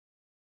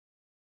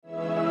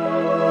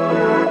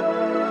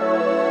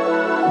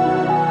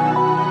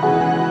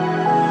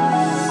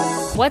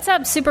What's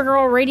up,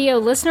 Supergirl Radio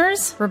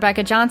listeners?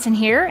 Rebecca Johnson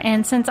here,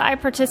 and since I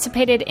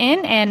participated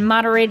in and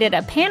moderated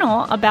a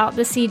panel about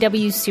the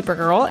CW's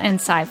Supergirl and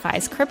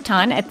Sci-Fi's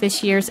Krypton at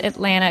this year's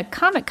Atlanta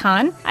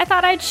Comic-Con, I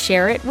thought I'd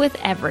share it with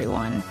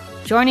everyone.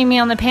 Joining me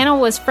on the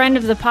panel was friend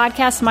of the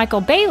podcast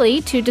Michael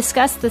Bailey to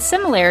discuss the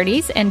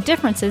similarities and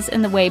differences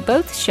in the way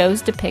both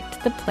shows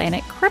depict the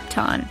planet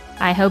Krypton.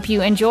 I hope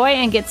you enjoy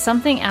and get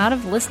something out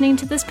of listening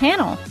to this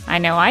panel. I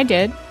know I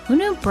did. Who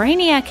knew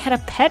Brainiac had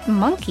a pet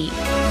monkey?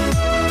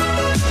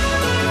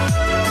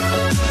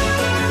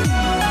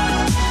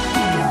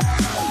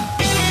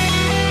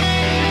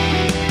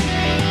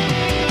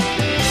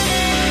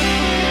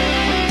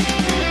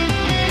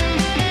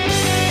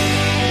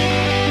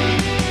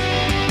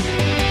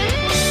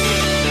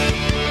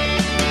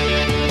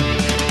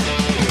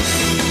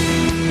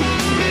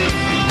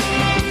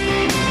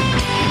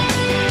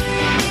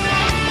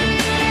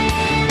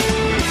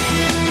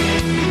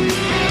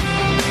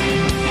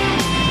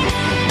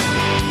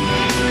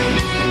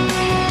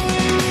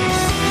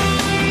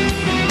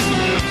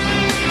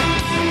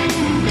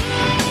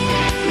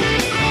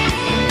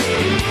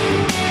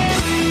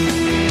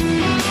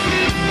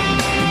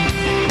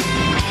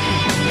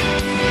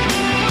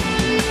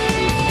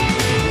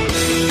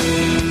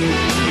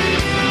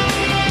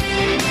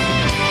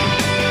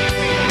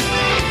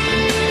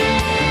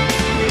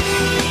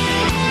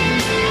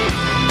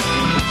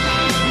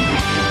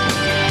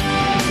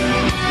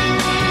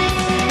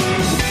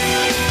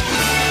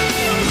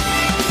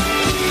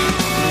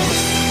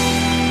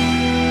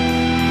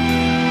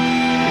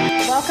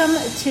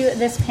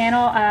 This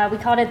panel, we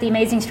called it The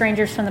Amazing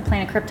Strangers from the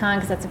Planet Krypton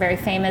because that's a very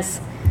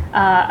famous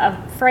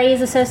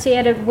phrase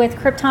associated with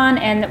Krypton,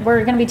 and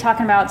we're going to be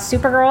talking about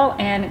Supergirl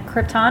and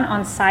Krypton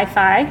on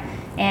Sci-Fi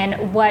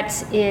and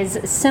what is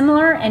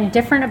similar and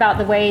different about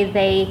the way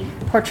they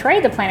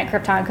portray the planet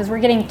Krypton, because we're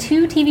getting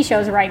two TV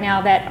shows right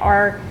now that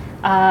are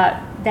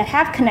that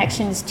have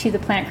connections to the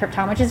planet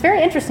Krypton, which is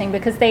very interesting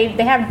because they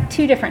have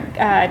two different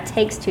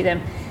takes to them.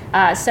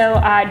 So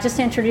just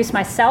to introduce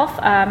myself,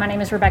 my name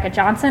is Rebecca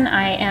Johnson.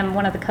 I am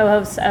one of the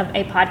co-hosts of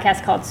a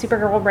podcast called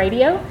Supergirl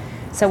Radio.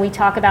 So we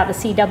talk about the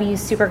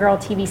CW's Supergirl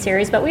TV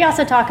series, but we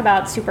also talk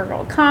about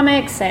Supergirl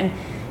comics and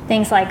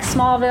things like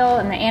Smallville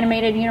and the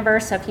animated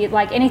universe. So if you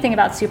like anything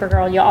about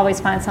Supergirl, you'll always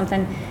find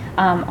something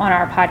on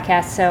our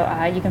podcast.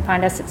 So you can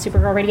find us at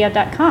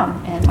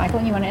supergirlradio.com. And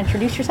Michael, you want to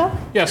introduce yourself?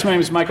 Yes, my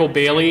name is Michael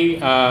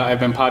Bailey. I've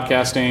been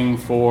podcasting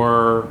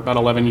for about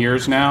 11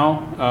 years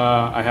now.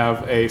 I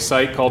have a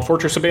site called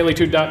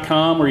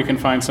fortressofbaileytude.com where you can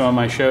find some of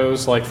my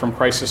shows, like From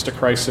Crisis to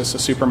Crisis, a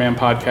Superman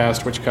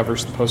podcast, which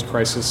covers the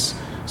post-crisis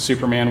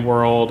Superman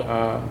world.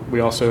 I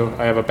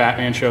have a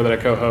Batman show that I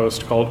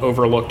co-host called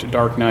Overlooked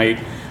Dark Knight.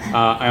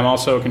 I'm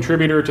also a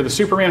contributor to the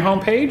Superman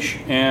homepage,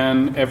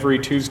 and every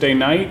Tuesday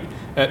night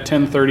at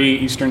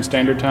 10:30 Eastern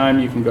Standard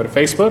Time, you can go to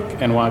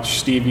Facebook and watch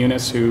Steve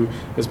Eunice, who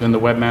has been the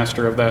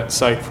webmaster of that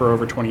site for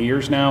over 20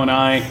 years now, and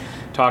I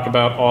talk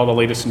about all the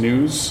latest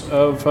news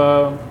of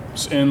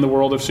in the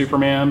world of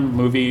Superman,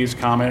 movies,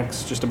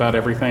 comics, just about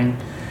everything.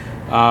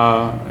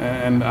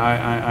 And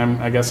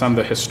I guess I'm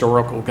the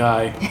historical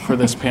guy for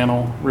this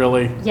panel,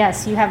 really.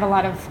 Yes, you have a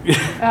lot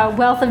of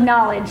wealth of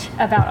knowledge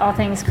about all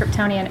things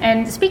Kryptonian.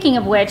 And speaking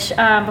of which,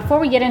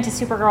 before we get into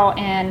Supergirl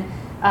and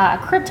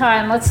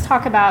Krypton, let's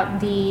talk about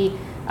the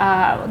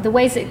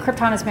ways that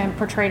Krypton has been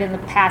portrayed in the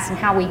past and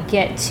how we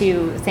get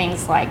to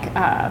things like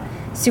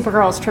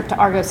Supergirl's trip to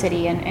Argo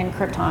City and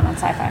Krypton on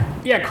Sci-Fi.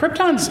 Yeah,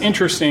 Krypton's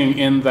interesting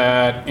in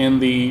that in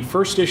the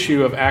first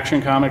issue of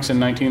Action Comics in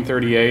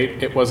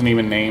 1938, it wasn't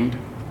even named.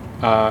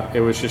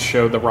 It was just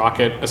showed the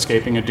rocket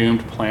escaping a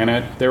doomed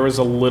planet. There was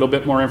a little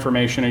bit more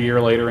information a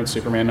year later in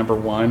Superman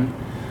 #1.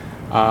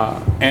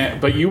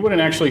 But you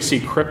wouldn't actually see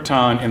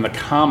Krypton in the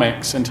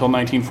comics until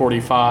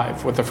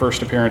 1945 with the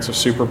first appearance of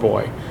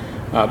Superboy.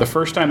 The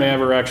first time they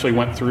ever actually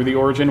went through the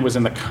origin was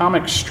in the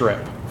comic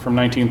strip from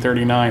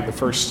 1939. The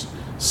first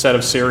set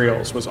of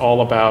serials was all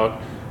about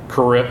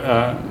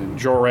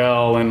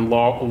Jor-El and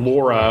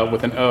Laura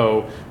with an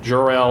O.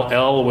 Jor-El,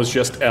 L was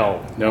just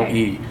L, no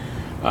E.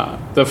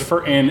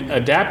 In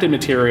adapted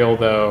material,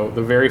 though,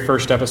 the very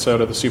first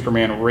episode of the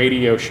Superman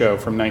radio show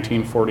from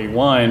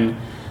 1941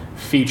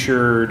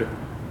 featured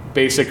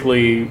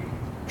basically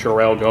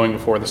Jor-El going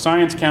before the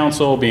Science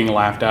Council, being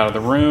laughed out of the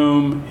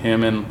room,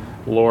 him and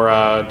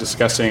Laura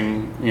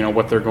discussing,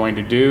 what they're going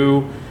to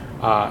do.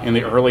 In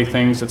the early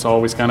things, it's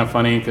always kind of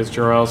funny because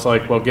Jor-El's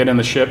like, well, get in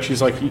the ship.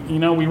 She's like,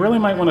 we really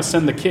might want to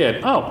send the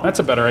kid. Oh, that's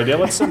a better idea.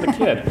 Let's send the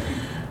kid.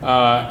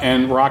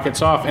 And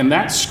rockets off. And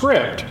that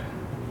script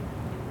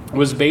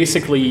was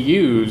basically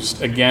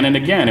used again and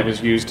again. It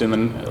was used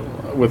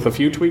with a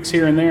few tweaks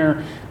here and there.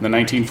 In the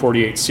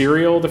 1948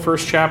 serial, the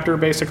first chapter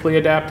basically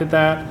adapted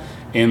that.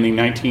 In the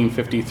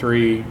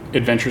 1953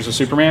 Adventures of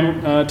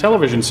Superman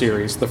television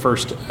series, the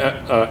first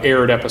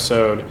aired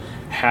episode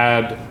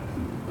had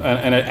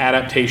an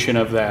adaptation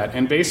of that.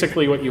 And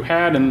basically what you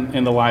had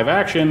in the live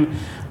action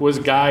was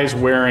guys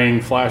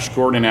wearing Flash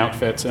Gordon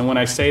outfits. And when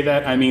I say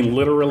that, I mean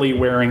literally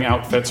wearing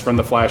outfits from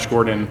the Flash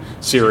Gordon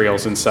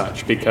serials and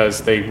such,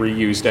 because they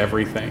reused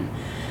everything.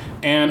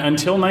 And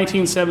until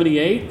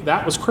 1978,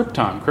 that was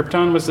Krypton.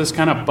 Krypton was this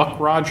kind of Buck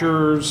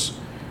Rogers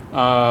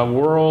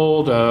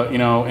world,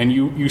 and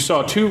you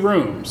saw two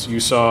rooms. You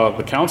saw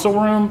the council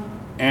room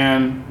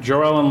and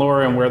Jor-El and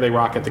Laura and where they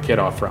rocket the kid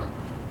off from.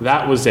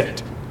 That was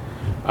it.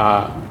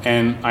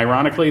 And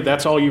ironically,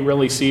 that's all you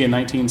really see in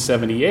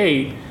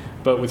 1978.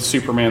 But with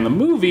Superman the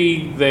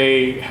movie,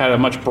 they had a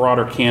much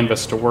broader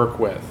canvas to work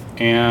with.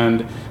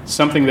 And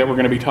something that we're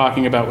going to be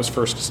talking about was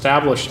first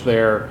established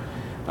there.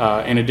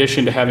 In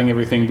addition to having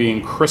everything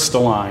being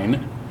crystalline,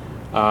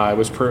 it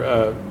was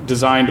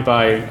designed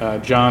by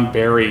John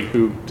Barry,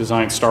 who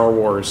designed Star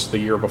Wars the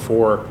year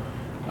before.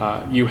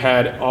 You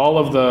had all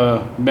of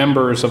the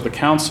members of the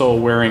council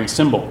wearing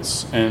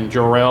symbols, and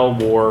Jor-El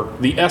wore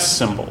the S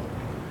symbol.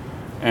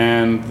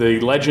 And the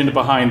legend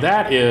behind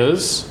that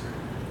is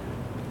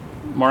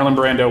Marlon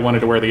Brando wanted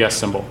to wear the S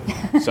symbol.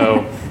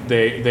 So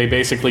they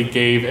basically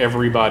gave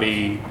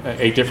everybody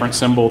a different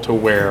symbol to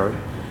wear.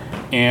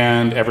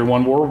 And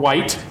everyone wore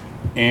white,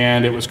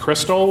 and it was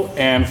crystal.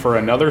 And for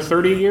another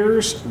 30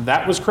 years,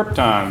 that was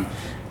Krypton.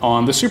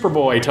 On the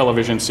Superboy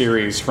television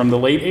series from the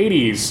late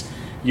 80s,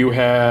 you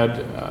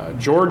had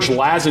George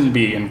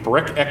Lazenby and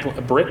Britt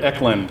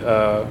Eklund,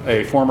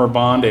 a former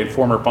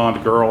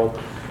Bond girl,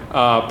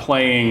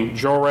 playing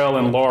Jor-El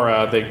and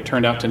Laura. They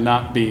turned out to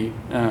not be,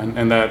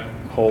 and that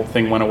whole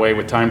thing went away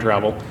with time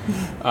travel.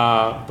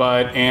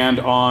 And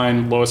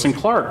on Lois and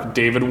Clark,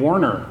 David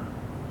Warner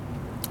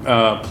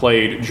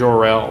played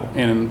Jor-El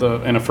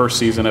in a first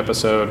season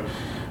episode,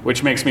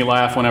 which makes me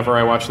laugh whenever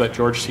I watch that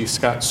George C.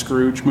 Scott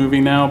Scrooge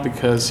movie now,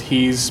 because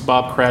he's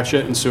Bob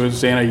Cratchit and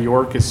Susanna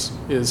York is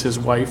his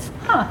wife.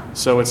 Huh.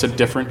 So it's a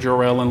different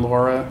Jor-El and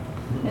Laura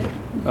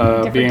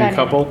being a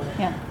couple.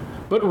 Yeah.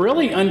 But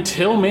really,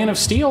 until Man of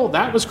Steel,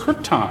 that was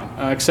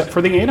Krypton, except for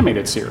the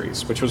animated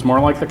series, which was more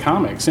like the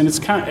comics. And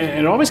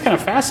it always kind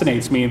of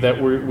fascinates me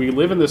that we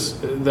live in this,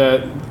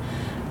 that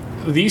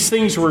these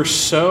things were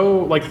so,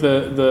 like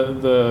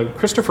the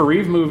Christopher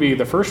Reeve movie,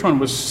 the first one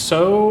was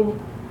so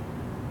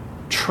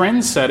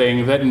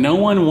trend-setting that no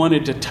one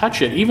wanted to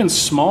touch it. Even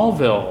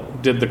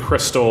Smallville did the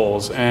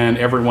crystals and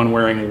everyone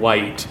wearing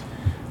white.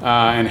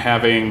 And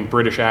having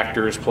British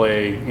actors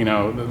play,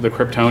 the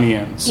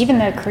Kryptonians. Even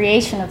the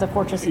creation of the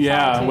Fortress of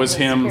Solitude was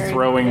him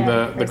throwing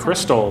the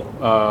crystal,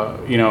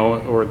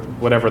 or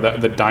whatever,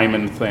 the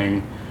diamond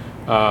thing.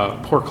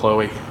 Poor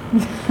Chloe.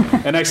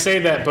 And I say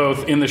that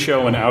both in the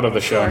show and out of the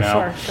show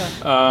now. Sure.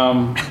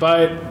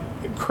 But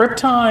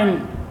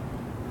Krypton,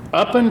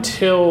 up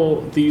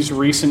until these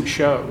recent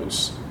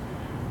shows,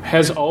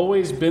 has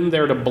always been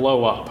there to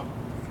blow up.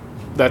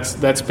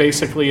 That's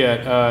basically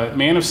it.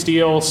 Man of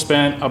Steel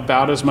spent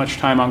about as much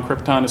time on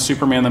Krypton as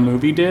Superman the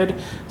movie did,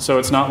 so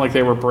it's not like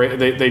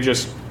they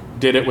just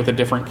did it with a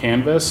different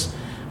canvas.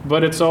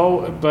 But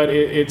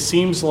it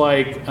seems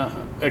like,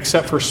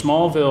 except for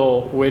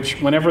Smallville,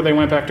 which whenever they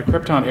went back to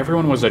Krypton,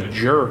 everyone was a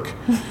jerk.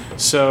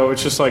 So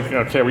it's just like,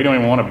 okay, we don't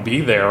even want to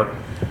be there.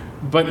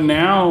 But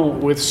now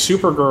with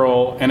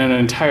Supergirl and an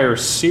entire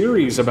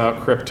series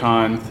about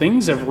Krypton,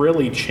 things have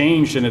really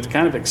changed, and it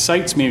kind of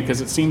excites me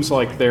because it seems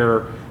like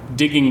they're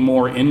digging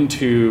more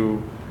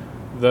into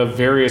the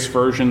various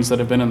versions that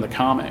have been in the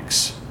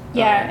comics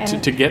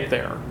to get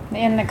there.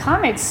 In the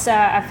comics,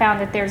 I found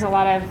that there's a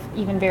lot of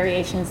even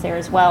variations there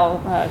as well.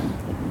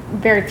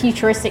 Very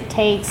futuristic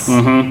takes.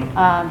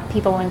 Mm-hmm.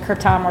 People in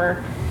Krypton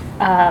were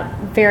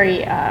very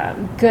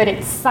good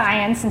at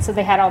science, and so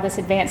they had all this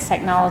advanced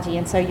technology,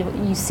 and so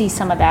you see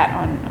some of that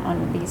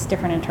on these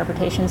different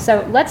interpretations.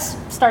 So let's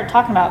start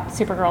talking about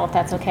Supergirl, if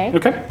that's okay.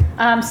 Okay.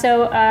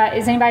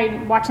 Is anybody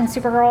watching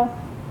Supergirl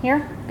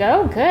here?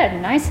 Go. Good.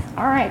 Nice.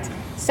 All right.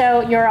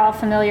 So you're all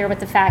familiar with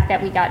the fact that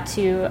we got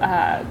to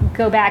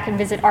go back and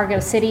visit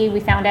Argo City. We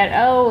found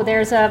out,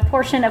 there's a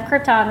portion of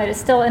Krypton that is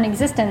still in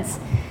existence.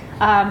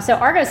 So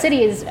Argo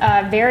City is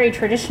very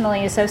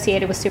traditionally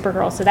associated with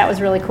Supergirl, so that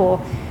was really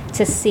cool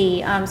to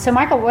see. So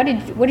Michael, what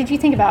did you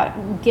think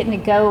about getting to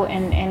go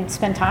and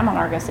spend time on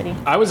Argo City?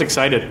 I was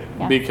excited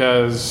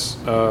because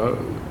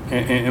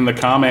in the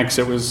comics,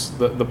 it was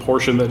the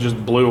portion that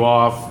just blew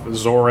off.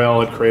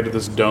 Zor-El had created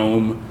this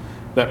dome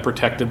that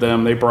protected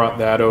them. They brought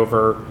that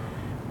over.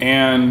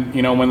 And,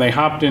 when they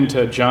hopped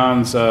into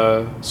John's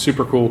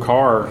super cool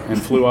car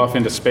and flew off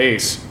into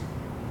space,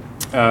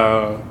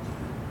 I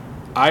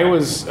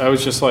was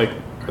just like,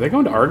 are they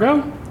going to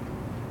Argo?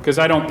 Because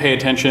I don't pay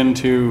attention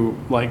to,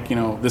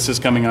 this is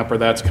coming up or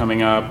that's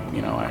coming up.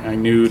 I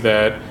knew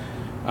that.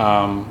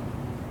 Why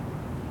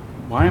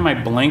am I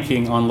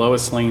blanking on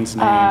Lois Lane's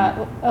name?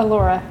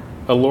 Allura.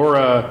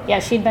 Allura. Yeah,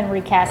 she'd been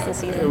recast this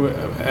season.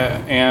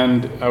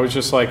 And I was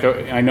just like,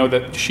 I know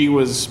that she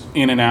was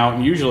in and out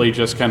and usually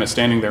just kind of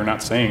standing there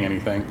not saying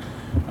anything.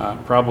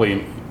 Probably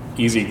an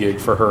easy gig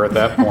for her at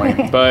that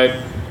point. But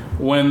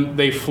when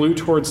they flew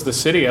towards the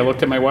city, I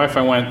looked at my wife,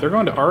 I went, they're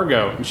going to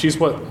Argo. And she's,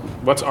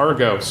 what's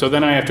Argo? So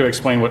then I have to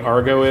explain what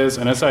Argo is.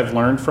 And as I've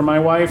learned from my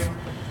wife,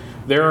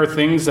 there are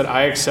things that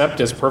I accept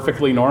as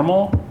perfectly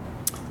normal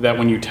that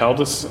when you tell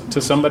to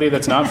somebody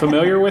that's not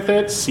familiar with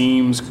it,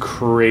 seems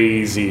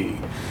crazy.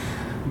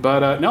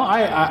 But no,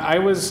 I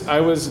was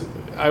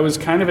I was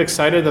kind of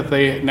excited that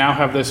they now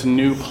have this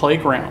new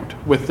playground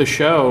with the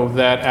show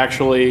that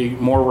actually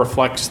more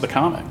reflects the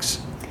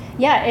comics.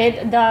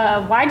 Yeah,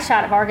 the wide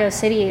shot of Argo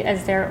City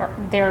as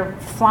they're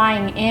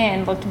flying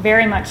in looked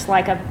very much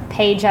like a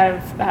page out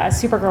of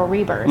Supergirl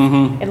Rebirth.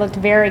 It looked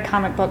very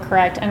comic book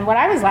correct. And what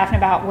I was laughing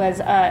about was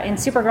in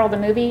Supergirl the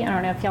movie, I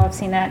don't know if y'all have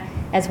seen that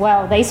as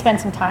well, they spend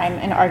some time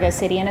in Argo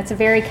City, and it's a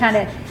very kind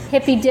of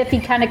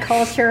hippy-dippy kind of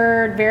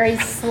culture, very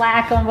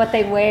slack on what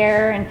they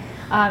wear, and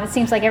it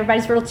seems like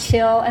everybody's real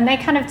chill. And they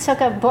kind of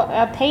took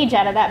a page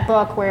out of that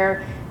book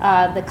where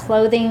the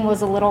clothing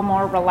was a little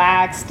more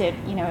relaxed.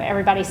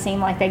 Everybody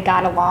seemed like they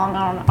got along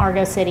on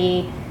Argo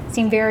City,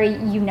 seemed very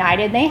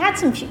united. They had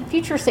some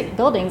futuristic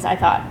buildings, I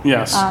thought.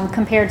 Yes.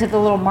 Compared to the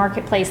little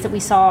marketplace that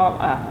we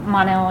saw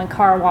Mon-El and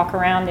Kara walk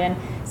around in.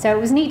 So it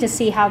was neat to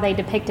see how they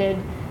depicted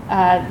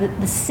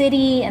the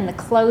city and the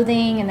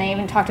clothing, and they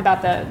even talked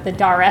about the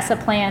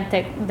Daressa plant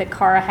that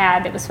Kara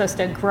had that was supposed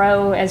to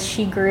grow as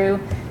she grew.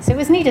 So it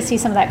was neat to see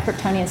some of that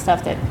Kryptonian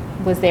stuff that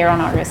was there on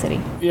Argo City.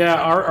 Yeah,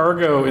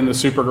 Argo in the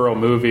Supergirl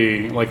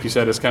movie, like you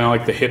said, is kind of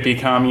like the hippie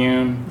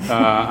commune.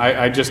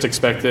 I just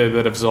expected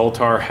that if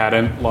Zoltar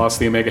hadn't lost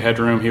the Omega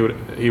Headroom,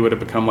 he would have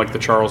become like the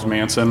Charles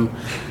Manson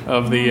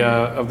of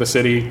the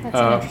city.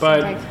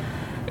 But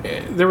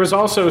there was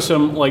also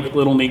some like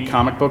little neat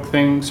comic book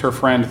things. Her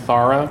friend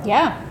Thara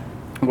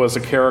was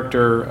a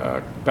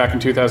character back in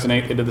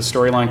 2008. They did the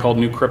storyline called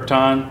New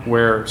Krypton,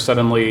 where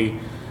suddenly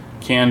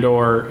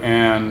Kandor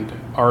and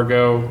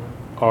Argo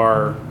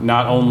are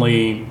not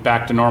only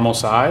back to normal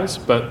size,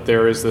 but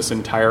there is this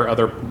entire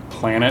other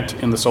planet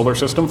in the solar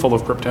system full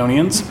of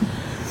Kryptonians.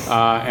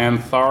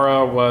 And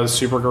Thara was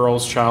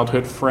Supergirl's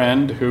childhood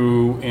friend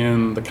who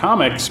in the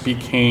comics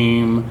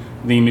became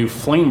the new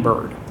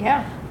Flamebird.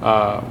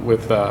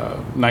 With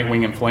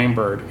Nightwing and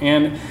Flamebird.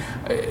 And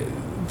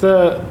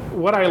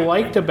what I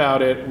liked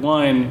about it,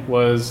 one,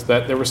 was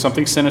that there was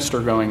something sinister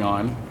going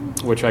on,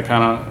 which I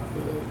kind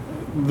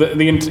of...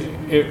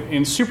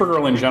 in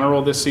Supergirl in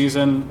general this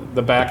season,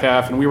 the back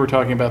half, and we were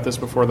talking about this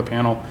before the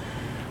panel,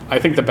 I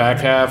think the back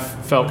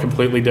half felt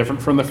completely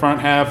different from the front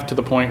half, to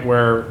the point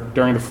where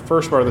during the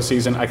first part of the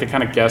season I could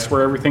kind of guess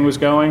where everything was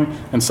going,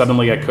 and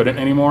suddenly I couldn't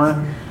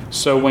anymore.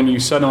 So when you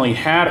suddenly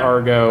had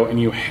Argo and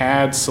you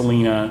had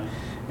Selena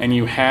and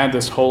you had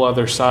this whole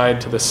other side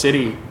to the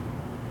city,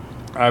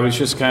 I was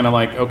just kind of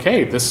like,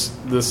 okay, this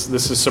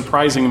is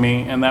surprising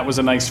me, and that was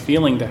a nice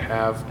feeling to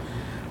have.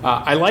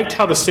 I liked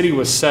how the city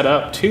was set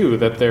up too.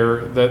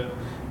 That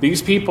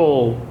these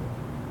people,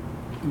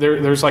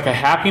 there's like a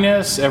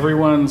happiness.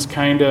 Everyone's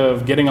kind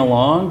of getting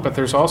along, but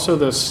there's also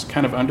this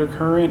kind of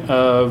undercurrent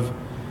of,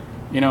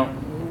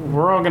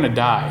 we're all going to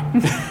die.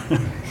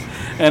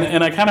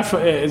 And I kind of,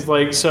 it's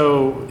like,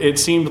 so it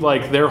seemed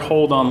like their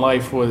hold on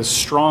life was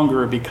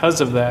stronger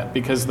because of that,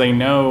 because they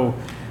know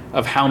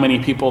of how many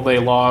people they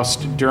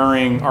lost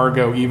during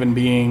Argo even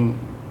being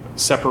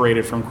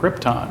separated from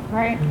Krypton.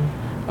 Right.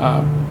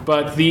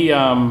 But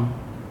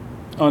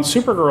on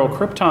Supergirl,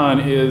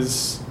 Krypton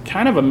is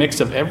kind of a mix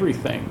of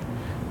everything.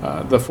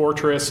 The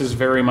fortress is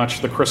very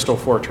much the Crystal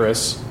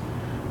Fortress,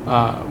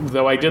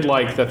 though I did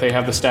like that they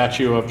have the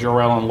statue of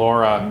Jor-El and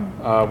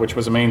Laura, which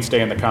was a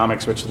mainstay in the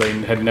comics, which they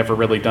had never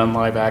really done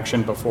live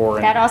action before.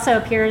 That also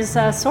appears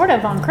sort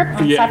of on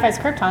Sci-Fi's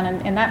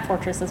Krypton in that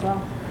fortress as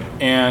well.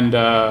 And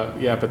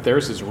but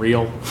theirs is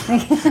real.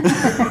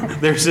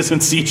 Theirs isn't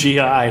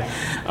CGI.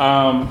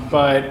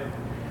 But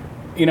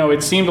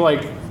it seemed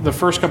like the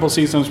first couple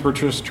seasons were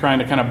just trying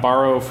to kind of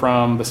borrow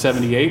from the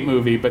 '78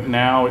 movie, but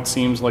now it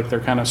seems like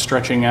they're kind of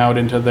stretching out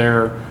into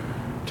their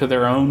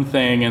own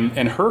thing.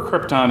 And her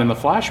Krypton in the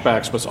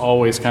flashbacks was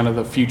always kind of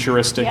the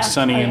futuristic,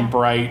 sunny and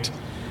bright,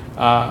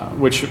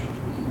 which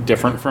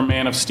different from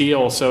Man of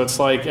Steel. So it's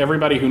like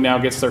everybody who now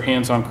gets their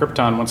hands on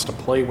Krypton wants to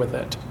play with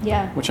it.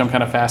 Yeah. Which I'm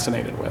kind of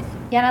fascinated with.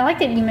 Yeah, and I like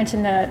that you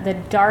mentioned the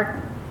dark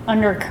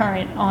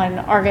undercurrent on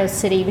Argo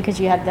City, because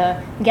you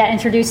got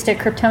introduced to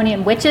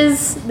Kryptonian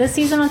witches this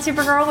season on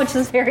Supergirl, which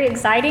is very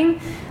exciting.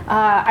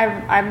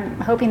 I'm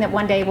hoping that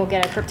one day we'll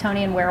get a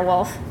Kryptonian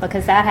werewolf,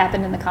 because that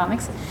happened in the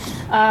comics.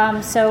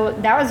 So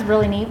that was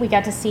really neat. We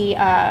got to see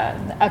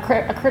a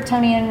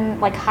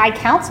Kryptonian high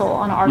council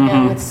on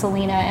Argo with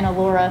Selena and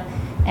Allura.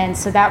 And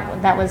so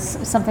that was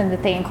something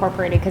that they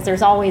incorporated, because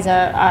there's always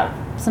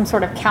some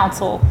sort of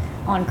council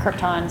on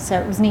Krypton. So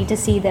it was neat to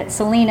see that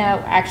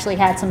Selena actually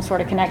had some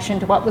sort of connection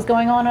to what was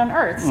going on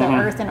Earth. So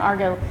Earth and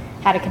Argo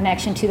had a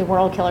connection to the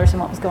World Killers and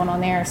what was going on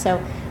there. So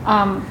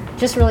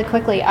just really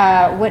quickly,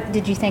 what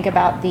did you think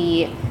about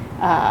the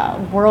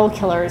World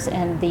Killers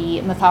and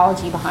the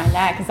mythology behind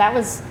that? Because that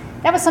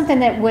was something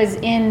that was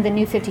in the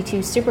New 52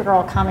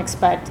 Supergirl comics,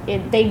 but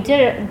they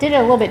did it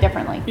a little bit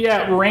differently.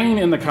 Yeah, Rain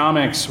in the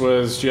comics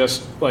was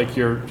just like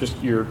your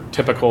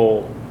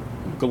typical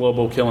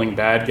global killing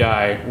bad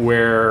guy,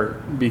 where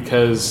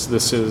because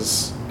this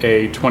is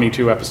a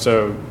 22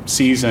 episode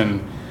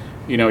season,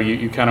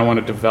 you kind of want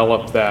to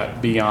develop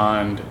that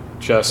beyond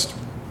just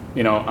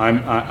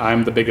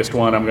I'm the biggest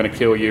one, I'm going to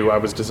kill you, I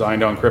was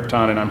designed on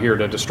Krypton and I'm here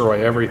to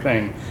destroy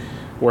everything.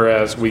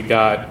 Whereas we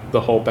got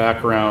the whole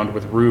background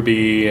with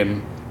Ruby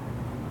and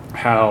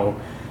how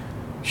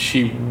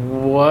she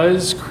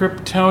was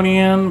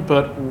Kryptonian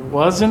but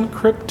wasn't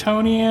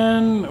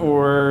Kryptonian,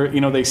 or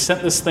they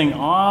sent this thing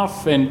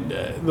off, and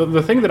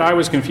the thing that I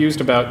was confused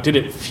about, did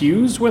it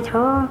fuse with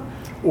her,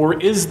 or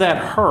is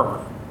that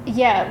her?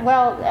 Yeah,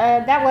 well,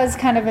 that was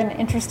kind of an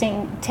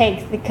interesting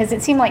take, because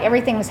it seemed like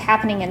everything was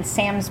happening in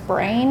Sam's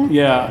brain.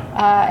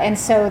 Yeah. And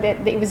so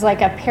that it was like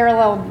a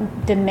parallel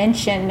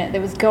dimension that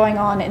was going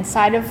on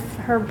inside of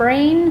her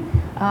brain,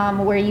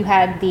 where you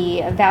had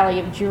the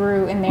Valley of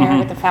Juru in there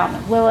with the Fountain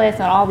of Lilith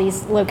and all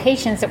these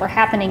locations that were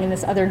happening in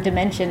this other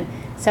dimension.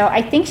 So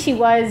I think she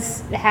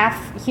was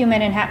half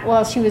human and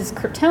she was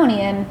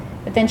Kryptonian,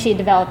 but then she had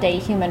developed a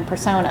human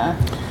persona.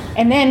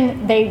 And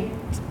then they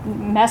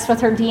messed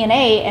with her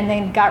DNA and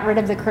then got rid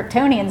of the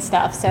Kryptonian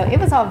stuff. So it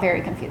was all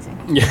very confusing.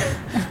 Yeah,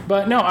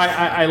 but no,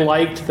 I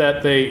liked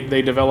that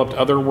they developed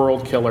other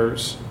world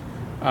killers.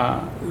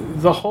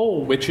 The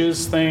whole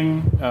witches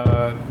thing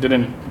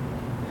didn't.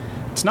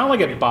 It's not like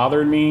it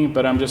bothered me,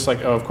 but I'm just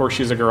like, oh, of course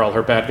she's a girl.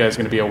 Her bad guy's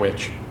going to be a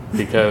witch,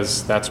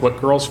 because that's what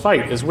girls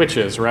fight, is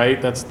witches,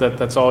 right?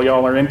 That's all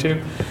y'all are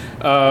into.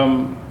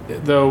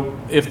 Though,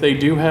 if they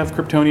do have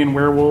Kryptonian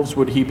werewolves,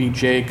 would he be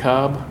Jay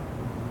Cobb?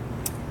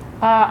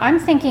 I'm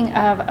thinking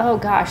of, oh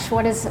gosh,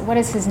 what is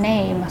his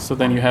name? So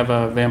then you have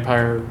a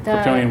vampire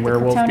Kryptonian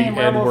werewolf, Kryptonian be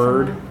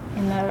Edward.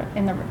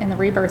 In the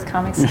Rebirth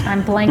comics.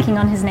 I'm blanking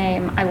on his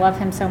name. I love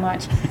him so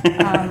much.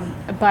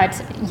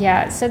 But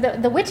yeah, so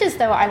the witches,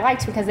 though, I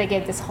liked, because they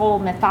gave this whole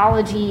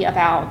mythology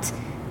about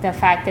the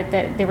fact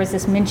that there was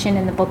this mention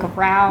in the Book of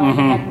Ra.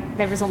 And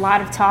there was a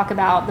lot of talk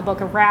about the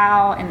Book of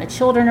Ra and the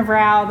children of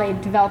Ra. They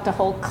developed a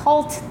whole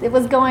cult that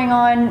was going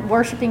on,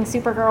 worshiping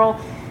Supergirl.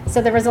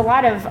 So there was a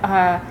lot of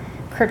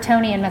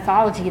Kryptonian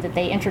mythology that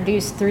they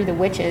introduced through the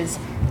witches.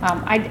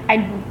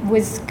 I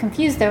was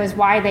confused, though, as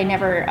why they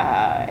never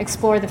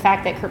explored the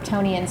fact that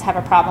Kryptonians have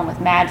a problem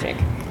with magic.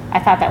 I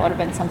thought that would have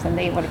been something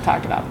they would have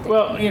talked about.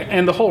 Well,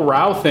 and the whole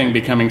Rao thing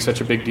becoming such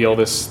a big deal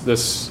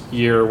this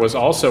year was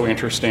also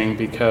interesting,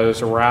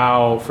 because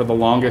Rao, for the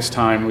longest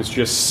time, was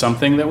just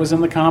something that was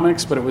in the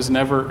comics, but it was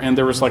never, and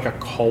there was like a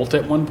cult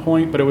at one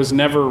point, but it was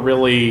never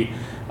really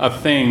a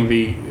thing.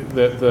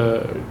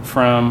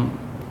 From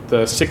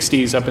the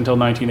 60s up until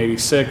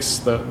 1986,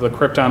 the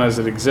Krypton as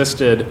it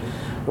existed,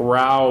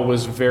 Rao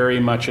was very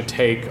much a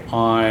take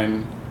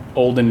on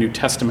Old and New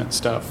Testament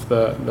stuff.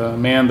 The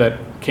man that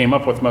came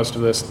up with most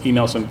of this, E.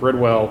 Nelson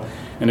Bridwell,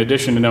 in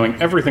addition to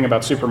knowing everything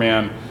about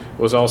Superman,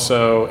 was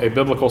also a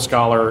biblical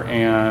scholar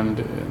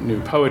and knew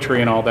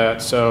poetry and all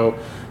that. So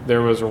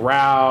there was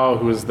Rao,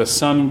 who was the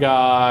sun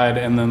god,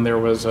 and then there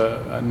was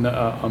an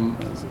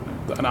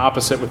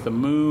opposite with the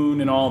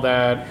moon and all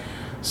that.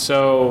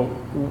 So,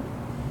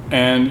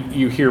 and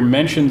you hear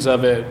mentions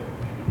of it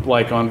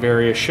like on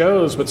various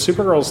shows, but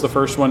Supergirl's the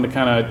first one to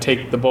kind of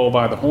take the bull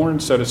by the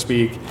horns, so to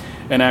speak,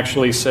 and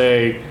actually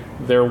say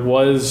there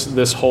was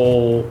this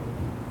whole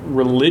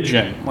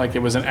religion, like it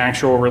was an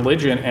actual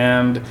religion,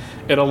 and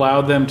it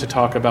allowed them to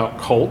talk about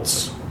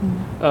cults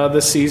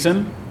this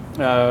season.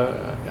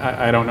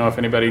 I don't know if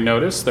anybody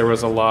noticed, there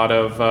was a lot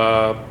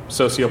of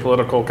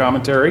socio-political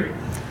commentary.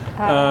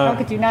 How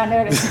could you not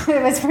notice?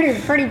 It was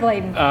pretty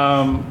blatant.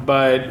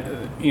 But,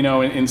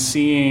 in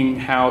seeing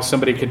how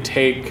somebody could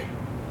take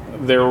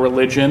their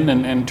religion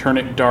and turn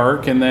it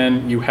dark, and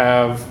then you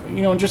have,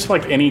 just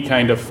like any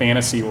kind of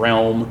fantasy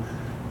realm,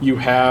 you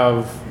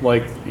have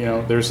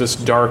there's this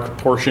dark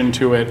portion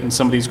to it, and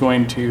somebody's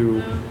going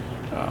to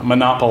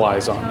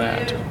monopolize on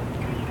that.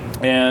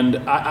 And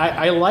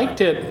I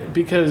liked it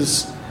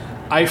because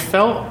I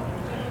felt,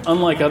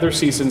 unlike other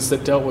seasons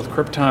that dealt with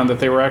Krypton, that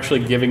they were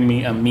actually giving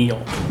me a meal.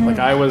 Mm-hmm. Like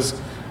I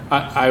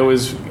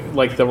was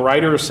like, the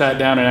writers sat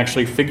down and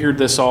actually figured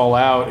this all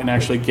out and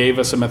actually gave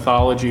us a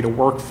mythology to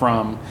work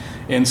from,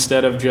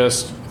 instead of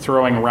just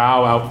throwing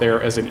Rao out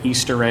there as an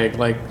Easter egg,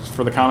 like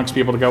for the comics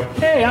people to go,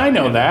 hey, I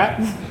know that.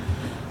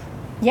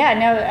 Yeah,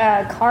 no,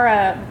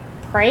 Kara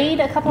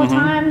prayed a couple of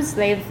times.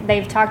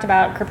 They've talked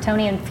about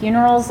Kryptonian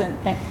funerals, and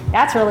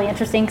that's really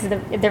interesting, because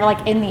they're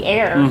like in the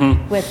air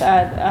with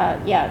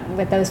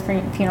those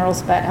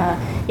funerals. But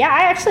I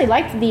actually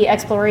liked the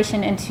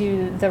exploration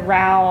into the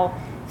Rao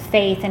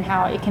faith and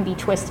how it can be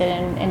twisted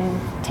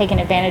and taken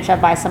advantage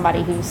of by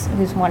somebody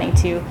who's wanting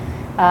to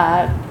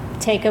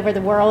take over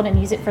the world and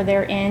use it for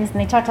their ends. And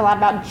they talked a lot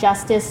about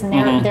justice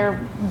and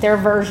their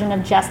version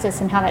of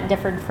justice, and how that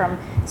differed from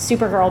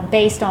Supergirl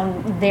based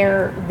on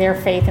their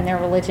faith and their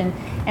religion.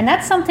 And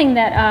that's something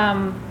that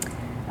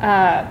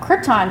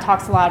Krypton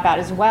talks a lot about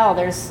as well.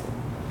 There's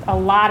a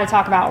lot of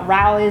talk about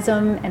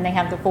Raoism, and they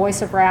have the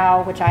voice of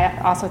Rao, which I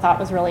also thought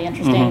was really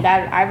interesting.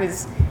 That I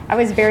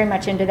was very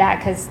much into that,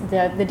 because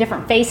the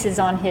different faces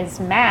on his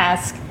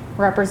mask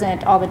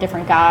represent all the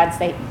different gods.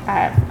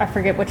 I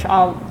forget which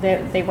all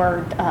they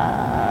were.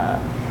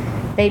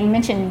 They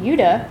mentioned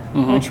Yuta,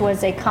 which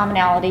was a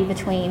commonality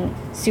between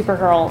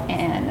Supergirl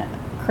and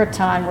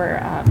Krypton,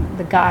 where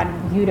the god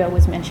Yuta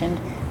was mentioned.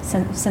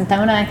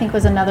 Synthona, I think,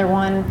 was another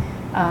one.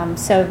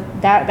 So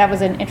that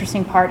was an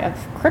interesting part of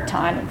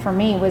Krypton for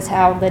me, was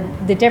how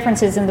the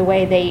differences in the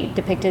way they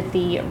depicted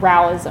the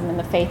Raoism and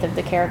the faith of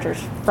the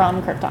characters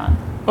from Krypton.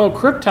 Well,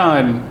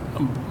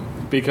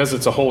 Krypton, because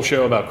it's a whole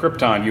show about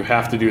Krypton, you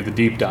have to do the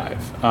deep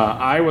dive.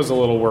 I was a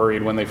little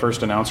worried when they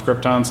first announced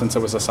Krypton, since it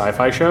was a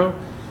sci-fi show,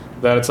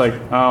 that it's like,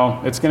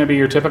 oh, it's going to be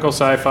your typical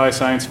sci-fi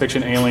science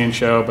fiction alien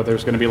show, but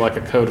there's going to be like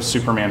a coat of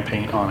Superman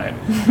paint on it.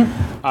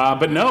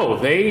 But no,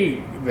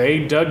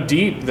 they dug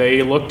deep.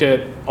 They looked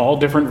at all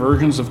different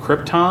versions of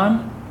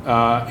Krypton,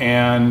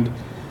 and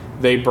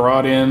they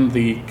brought in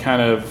the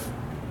kind of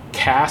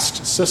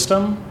caste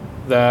system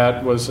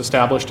that was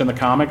established in the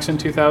comics in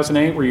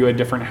 2008, where you had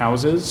different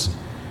houses.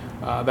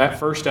 That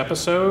first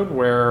episode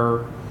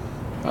where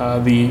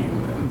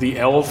the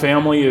L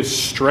family is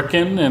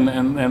stricken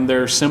and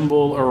their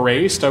symbol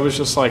erased, I was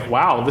just like,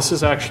 wow, this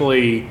is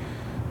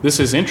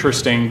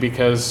interesting,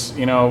 because,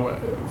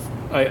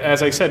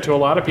 as I said, to a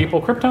lot of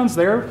people, Krypton's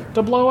there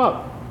to blow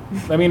up.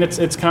 I mean,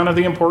 it's kind of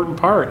the important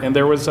part. And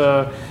there was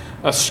a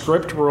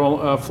script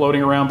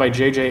floating around by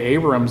J.J.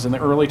 Abrams in the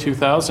early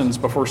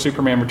 2000s, before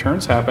Superman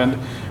Returns happened,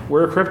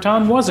 where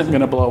Krypton wasn't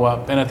going to blow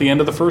up. And at the end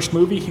of the first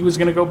movie, he was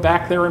going to go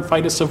back there and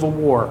fight a civil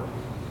war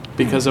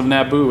because of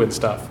Naboo and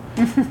stuff.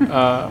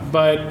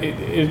 But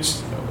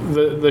it's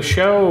the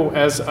show,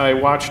 as I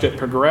watched it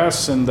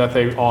progress, and that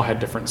they all had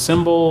different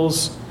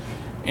symbols,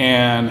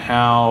 and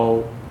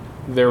how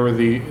there were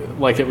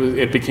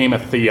it became a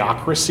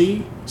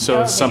theocracy,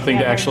 so it's something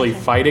to actually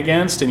fight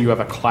against, and you have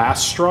a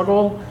class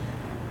struggle.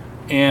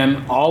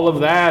 And all of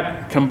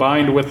that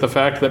combined with the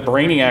fact that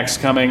Brainiac's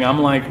coming, I'm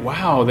like,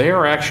 wow, they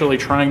are actually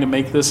trying to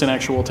make this an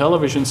actual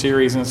television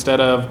series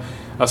instead of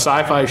a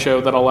sci-fi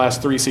show that'll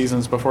last 3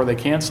 seasons before they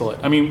cancel it.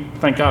 I mean,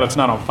 thank God it's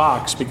not on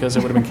Fox, because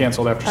it would have been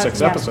canceled after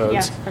 6 episodes.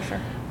 Yeah, for sure.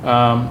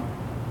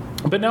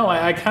 But no,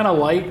 I kind of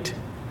liked...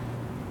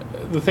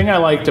 The thing I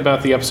liked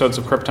about the episodes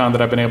of Krypton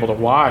that I've been able to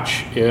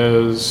watch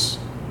is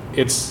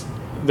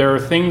there are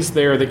things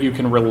there that you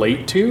can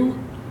relate to,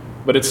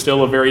 but it's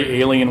still a very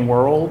alien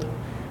world.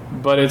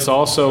 But it's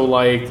also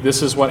like,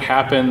 this is what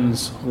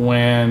happens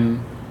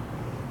when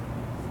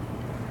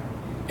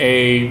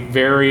a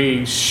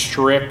very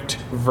strict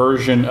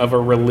version of a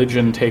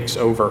religion takes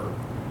over.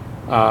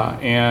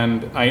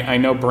 And I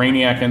know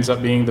Brainiac ends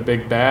up being the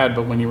big bad,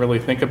 but when you really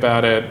think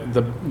about it,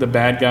 the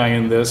bad guy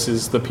in this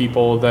is the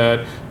people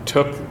that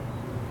took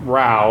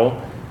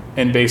Rao,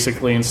 and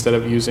basically, instead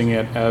of using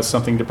it as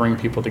something to bring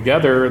people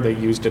together, they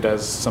used it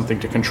as something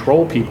to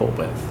control people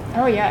with.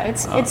 Oh yeah,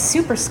 it's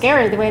super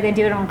scary the way they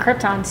do it on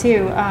Krypton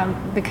too,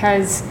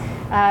 because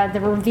the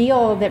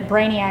reveal that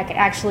Brainiac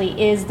actually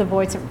is the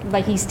voice of,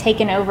 like, he's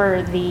taken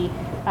over the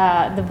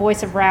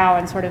voice of Rao,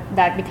 and sort of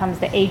that becomes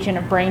the agent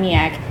of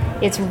Brainiac.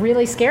 It's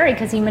really scary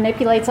because he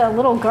manipulates a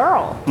little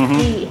girl.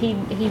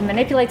 Mm-hmm. He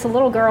manipulates a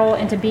little girl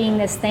into being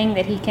this thing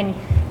that he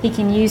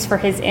can use for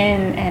his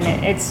end,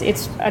 and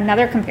it's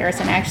another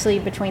comparison actually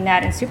between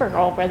that and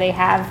Supergirl, where they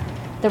have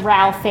the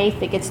Rao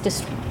faith that gets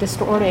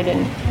distorted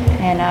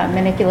and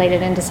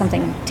manipulated into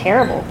something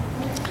terrible.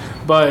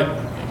 But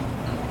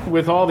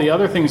with all the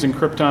other things in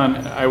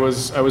Krypton, I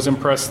was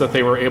impressed that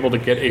they were able to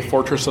get a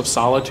Fortress of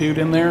Solitude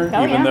in there,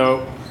 even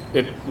though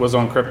it was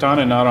on Krypton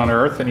and not on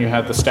Earth, and you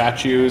had the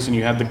statues, and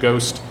you had the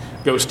ghost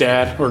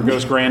dad or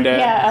ghost granddad.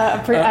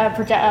 Yeah,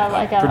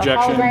 like a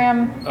projection.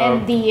 hologram,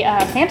 and the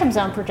Phantom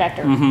Zone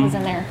projector was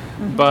in there.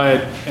 Mm-hmm.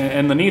 But,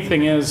 and the neat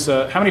thing is,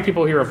 how many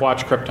people here have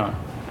watched Krypton?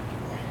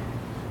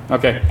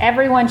 Okay.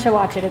 Everyone should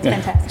watch it. It's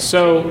fantastic.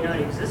 So,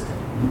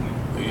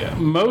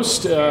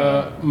 most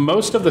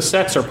of the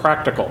sets are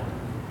practical.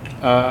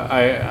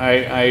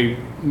 I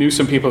knew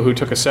some people who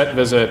took a set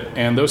visit,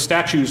 and those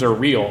statues are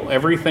real.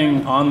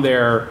 Everything on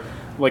there,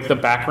 like the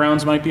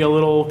backgrounds might be a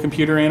little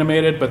computer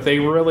animated, but they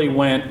really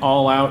went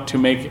all out to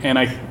make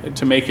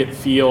it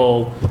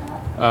feel,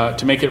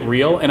 to make it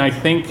real. And I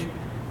think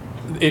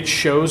it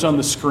shows on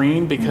the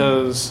screen,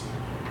 because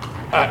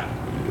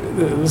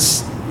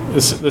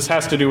this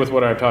has to do with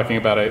what I'm talking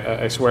about,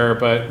 I swear.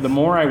 But the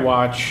more I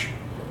watch,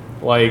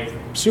 like,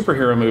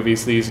 superhero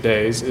movies these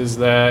days, is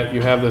that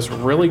you have this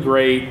really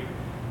great,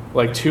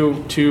 like,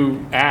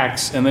 two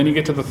acts, and then you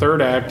get to the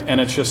third act,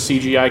 and it's just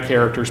CGI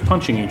characters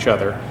punching each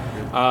other.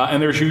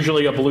 And there's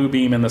usually a blue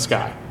beam in the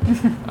sky.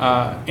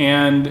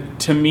 And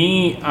to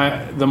me,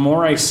 the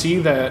more I see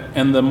that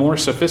and the more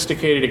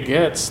sophisticated it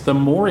gets, the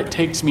more it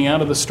takes me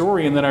out of the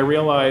story, and then I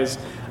realize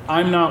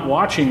I'm not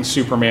watching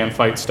Superman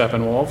fight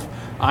Steppenwolf.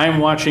 I'm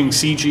watching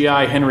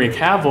CGI Henry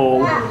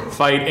Cavill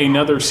fight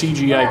another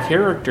CGI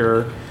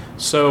character.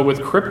 So with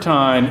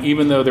Krypton,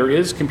 even though there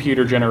is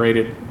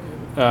computer-generated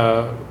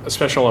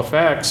special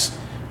effects,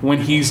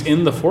 when he's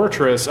in the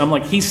fortress, I'm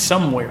like, he's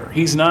somewhere.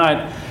 He's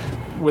not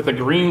with a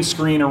green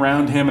screen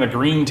around him and a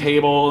green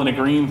table and a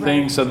green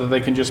thing, so that they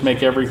can just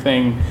make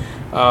everything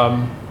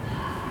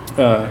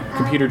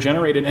computer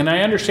generated. And I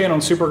understand on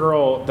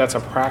Supergirl that's a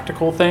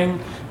practical thing,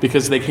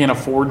 because they can't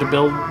afford to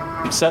build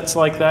sets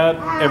like that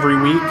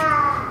every week,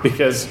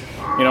 because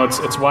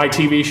it's why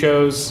TV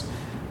shows,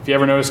 if you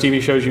ever notice,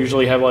 TV shows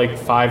usually have like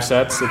 5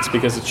 sets. It's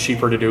because it's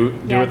cheaper to do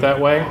it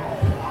that way.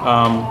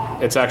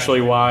 It's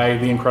actually why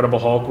The Incredible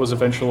Hulk was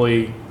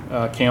eventually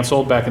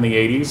canceled back in the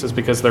 80s, is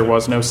because there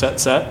was no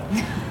set.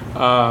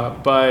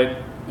 But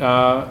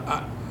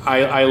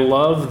I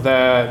love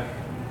that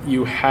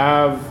you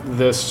have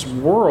this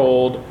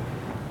world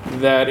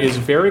that is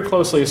very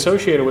closely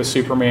associated with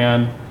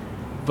Superman,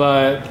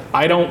 but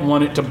I don't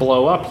want it to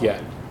blow up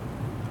yet.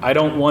 I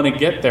don't want to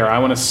get there. I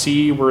want to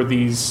see where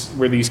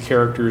these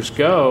characters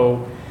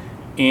go,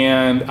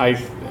 and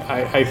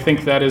I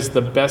think that is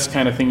the best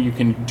kind of thing you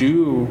can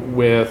do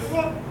with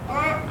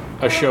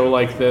a show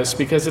like this,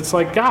 because it's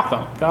like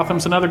Gotham.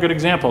 Gotham's another good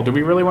example. Do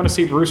we really want to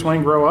see Bruce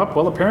Wayne grow up?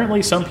 Well,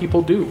 apparently some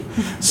people do.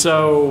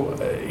 So,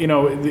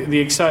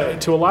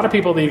 to a lot of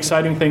people, the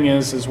exciting thing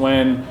is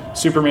when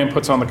Superman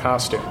puts on the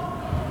costume.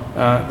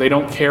 They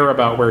don't care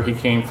about where he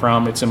came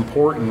from. It's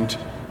important,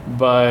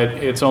 but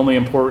it's only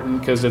important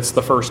because it's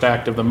the first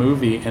act of the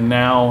movie. And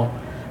now,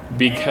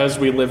 because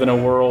we live in a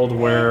world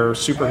where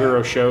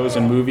superhero shows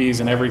and movies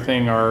and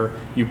everything are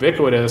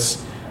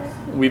ubiquitous,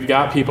 we've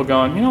got people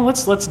going,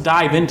 let's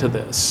dive into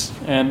this,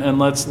 and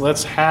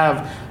let's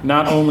have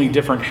not only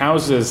different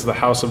houses, the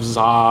House of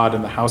Zod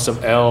and the House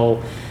of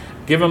El,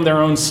 give them their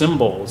own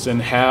symbols,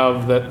 and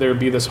have that there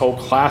be this whole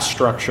class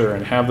structure,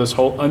 and have this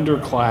whole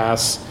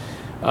underclass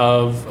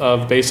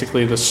of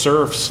basically the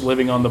serfs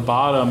living on the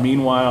bottom.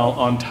 Meanwhile,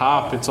 on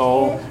top, it's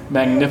all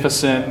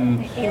magnificent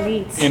and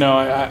elites.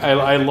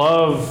 I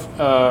love.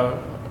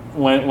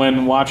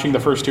 When watching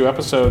the first two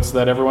episodes,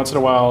 that every once in a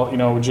while,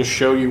 would just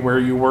show you where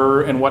you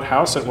were and what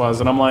house it was.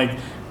 And I'm like,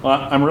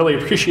 well, I'm really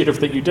appreciative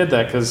that you did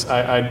that, because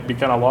I'd be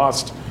kind of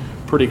lost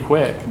pretty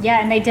quick.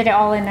 Yeah, and they did it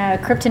all in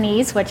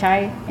Kryptonese, which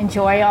I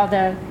enjoy, all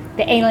the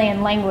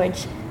alien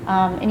language.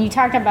 And you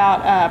talked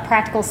about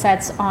practical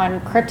sets on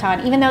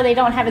Krypton. Even though they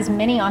don't have as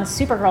many on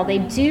Supergirl, they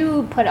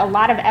do put a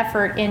lot of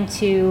effort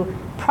into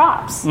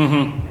props.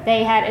 Mm-hmm.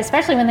 They had,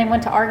 especially when they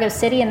went to Argo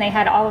City, and they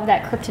had all of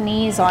that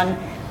Kryptonese on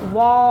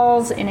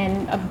walls and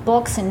in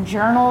books and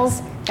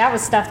journals. That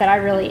was stuff that I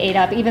really ate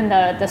up. Even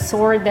the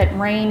sword that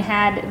Rain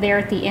had there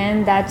at the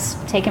end, that's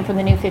taken from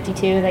the New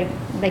 52.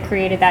 They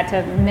created that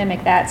to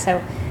mimic that.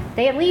 So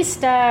they at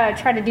least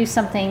try to do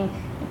something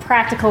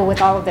practical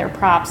with all of their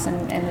props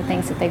and the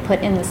things that they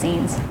put in the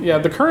scenes. Yeah,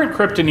 the current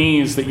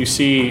Kryptonese that you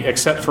see,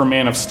 except for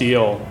Man of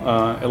Steel,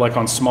 like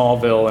on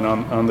Smallville and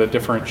on the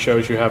different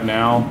shows you have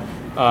now,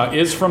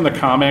 is from the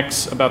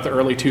comics about the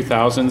early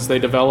 2000s. They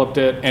developed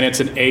it, and it's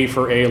an A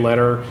for A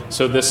letter.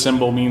 So this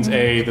symbol means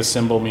A, this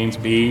symbol means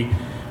B.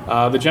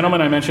 The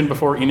gentleman I mentioned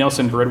before, E.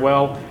 Nelson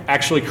Bridwell,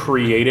 actually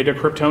created a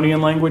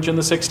Kryptonian language in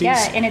the 60s. Yeah,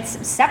 and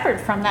it's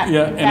separate from that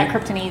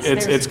Kryptonese.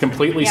 It's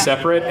completely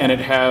separate, and it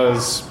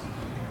has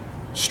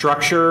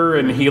structure,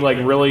 and he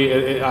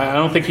really. I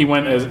don't think he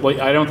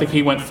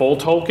went full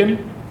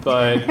Tolkien,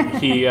 but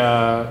he.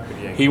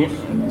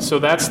 So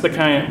that's the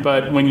kind.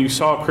 But when you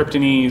saw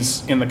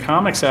Kryptonese in the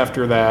comics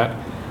after that,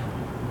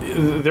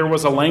 there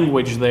was a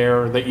language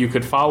there that you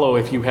could follow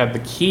if you had the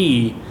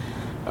key.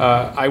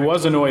 I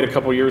was annoyed a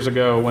couple years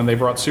ago when they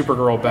brought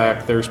Supergirl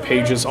back. There's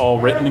pages all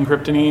written in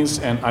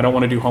Kryptonese, and I don't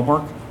want to do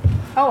homework.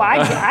 Oh,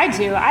 I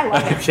do. I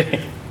love it.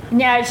 Okay.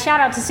 Yeah, shout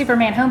out to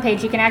Superman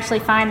homepage. You can actually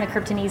find the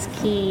Kryptonese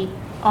key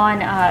on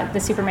the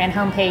Superman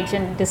homepage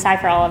and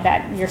decipher all of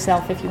that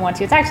yourself if you want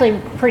to. It's actually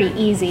pretty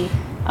easy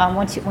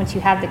once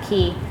you have the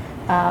key.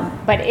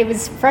 But it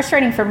was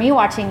frustrating for me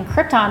watching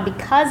Krypton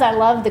because I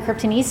love the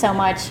Kryptonese so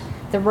much.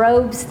 The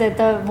robes that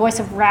the voice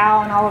of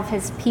Rao and all of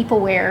his people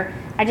wear,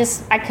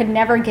 I could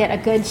never get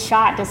a good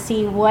shot to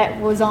see what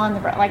was on the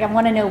robe. I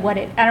want to know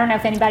I don't know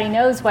if anybody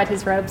knows what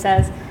his robe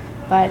says,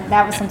 but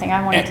that was something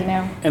I wanted to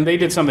know. And they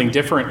did something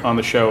different on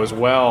the show as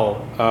well,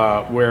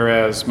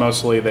 whereas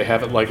mostly they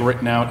have it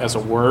written out as a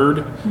word.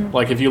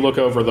 Mm-hmm. If you look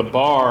over the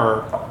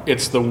bar,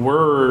 it's the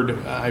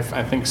word. I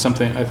think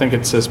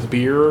it says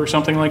beer or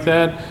something like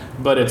that,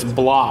 but it's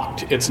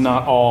blocked. It's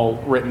not all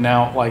written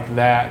out like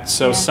that.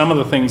 So some of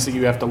the things that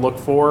you have to look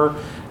for,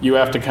 you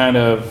have to kind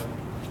of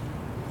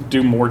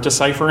do more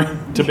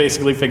deciphering to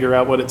basically figure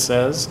out what it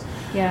says.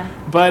 Yeah.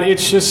 But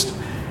it's just.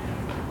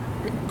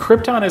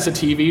 Krypton as a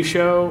TV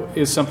show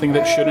is something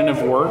that shouldn't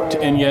have worked,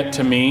 and yet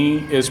to me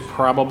is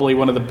probably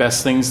one of the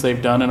best things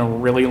they've done in a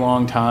really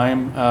long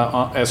time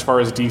as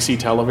far as DC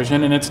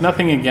television. And it's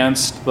nothing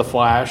against The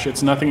Flash.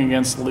 It's nothing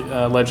against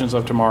Legends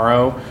of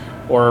Tomorrow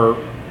or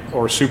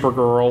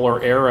Supergirl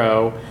or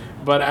Arrow.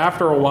 But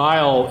after a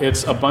while,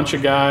 it's a bunch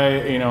of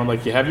guys,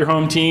 you have your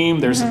home team,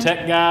 there's a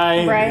tech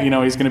guy,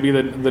 right. He's going to be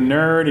the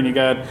nerd, and you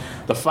got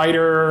the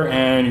fighter,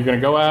 and you're going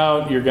to go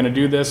out, you're going to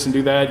do this and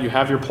do that, you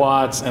have your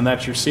plots, and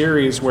that's your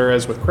series.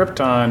 Whereas with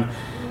Krypton,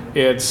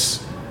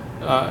 it's,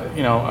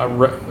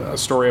 a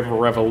story of a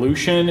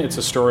revolution, it's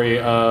a story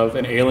of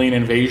an alien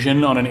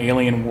invasion on an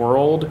alien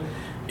world.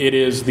 It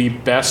is the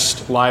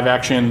best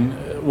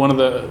live-action,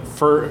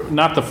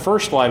 not the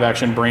first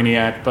live-action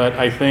Brainiac, but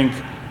I think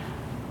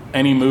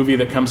any movie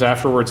that comes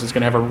afterwards is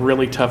going to have a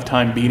really tough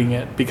time beating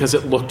it because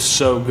it looked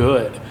so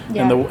good,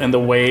 and the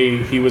way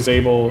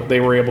they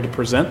were able to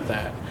present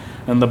that.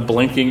 and the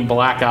blinking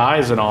black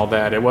eyes and all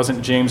that. It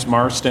wasn't James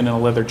Marston in a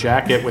leather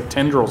jacket with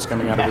tendrils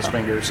coming out of his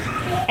fingers.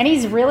 And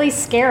he's really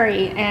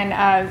scary. And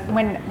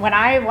when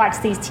I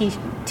watch these two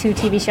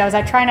TV shows,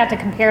 I try not to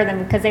compare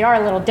them because they are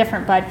a little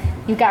different. But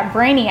you've got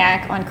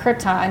Brainiac on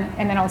Krypton,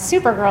 and then on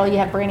Supergirl you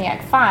have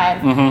Brainiac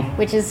 5,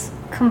 which is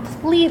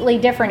completely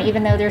different,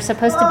 even though they're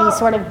supposed to be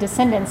sort of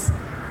descendants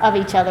of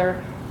each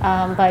other.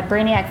 But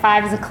Brainiac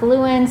 5 is a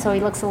Coluan, so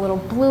he looks a little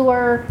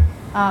bluer.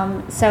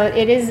 So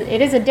it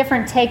is a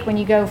different take when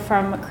you go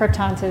from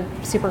Krypton to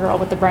Supergirl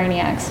with the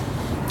Brainiacs.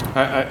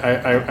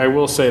 I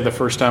will say the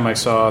first time I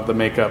saw the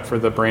makeup for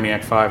the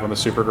Brainiac 5 on the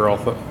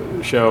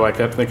Supergirl show, I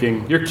kept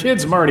thinking, your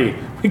kids, Marty.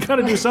 We got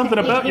to do something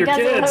about your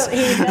kids.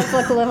 He does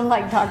look a little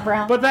like Doc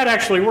Brown. But that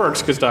actually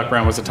works because Doc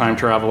Brown was a time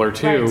traveler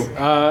too.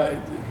 Right.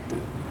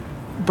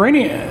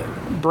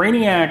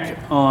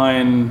 Brainiac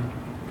on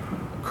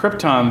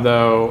Krypton,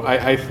 though,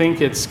 I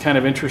think it's kind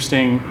of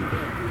interesting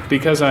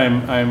because I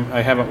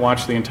haven't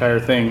watched the entire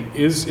thing.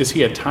 Is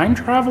he a time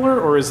traveler,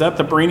 or is that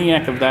the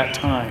Brainiac of that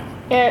time?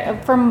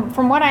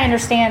 From what I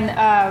understand,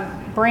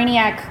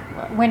 Brainiac,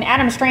 when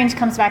Adam Strange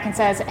comes back and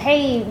says,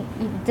 "Hey,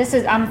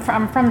 I'm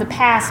from the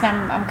past,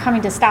 and I'm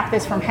coming to stop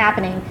this from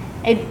happening,"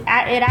 it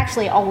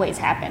actually always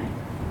happened.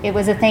 It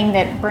was a thing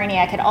that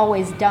Brainiac had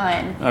always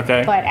done.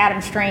 Okay. But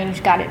Adam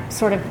Strange got it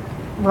sort of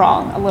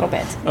wrong a little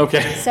bit.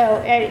 Okay.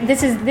 So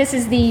this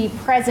is the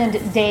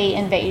present day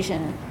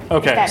invasion.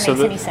 Okay. If that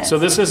makes any sense. So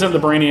this isn't the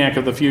Brainiac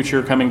of the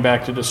future coming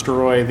back to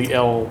destroy the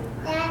L.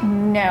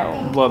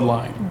 No.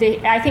 Bloodline.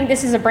 I think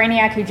this is a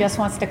Brainiac who just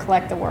wants to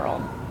collect the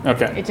world.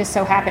 Okay. It just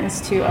so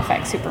happens to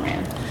affect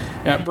Superman.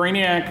 Yeah,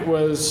 Brainiac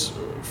was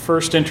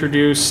first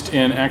introduced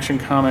in Action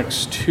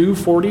Comics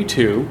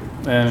 242,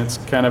 and it's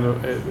kind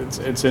of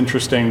it's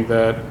interesting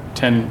that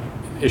 10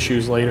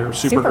 issues later,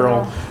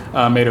 Supergirl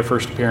made her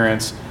first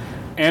appearance.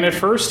 And at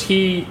first,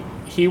 he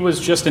was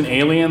just an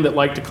alien that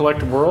liked to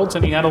collect worlds,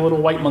 and he had a little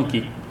white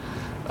monkey.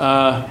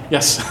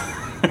 Yes.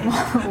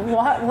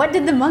 What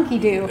did the monkey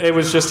do? It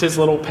was just his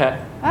little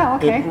pet. Oh,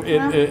 okay.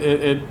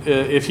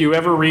 If you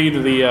ever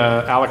read the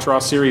Alex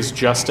Ross series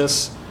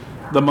Justice,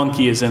 the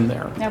monkey is in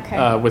there.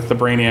 Okay. With the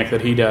Brainiac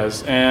that he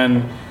does.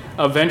 And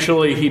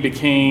eventually he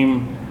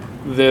became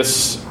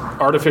this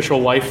artificial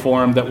life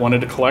form that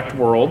wanted to collect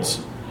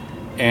worlds.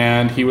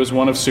 And he was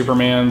one of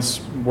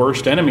Superman's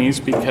worst enemies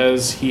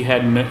because he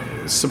had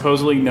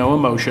supposedly no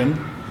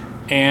emotion.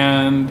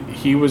 And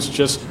he was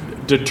just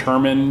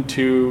determined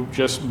to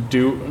just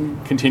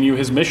continue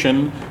his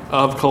mission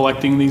of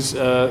collecting these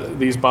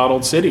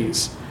bottled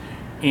cities.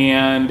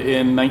 And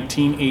in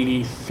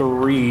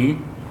 1983,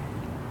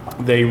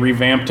 they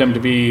revamped him to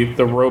be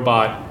the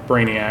robot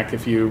Brainiac.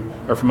 If you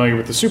are familiar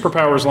with the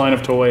Superpowers line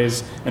of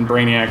toys, and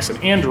Brainiac's an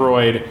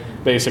android,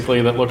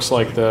 basically, that looks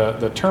like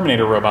the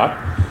Terminator robot.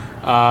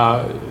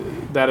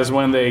 That is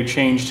when they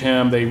changed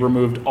him. They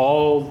removed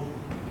all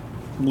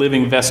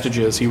living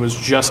vestiges. He was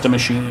just a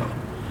machine.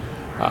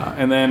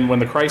 And then when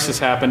the crisis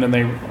happened and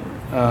they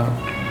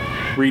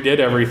redid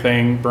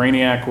everything,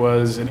 Brainiac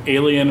was an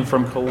alien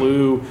from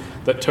Colu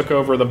that took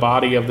over the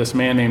body of this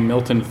man named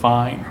Milton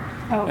Fine,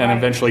 and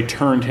eventually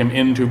turned him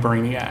into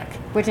Brainiac.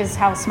 Which is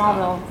how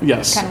Smallville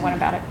kind of went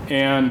about it.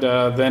 And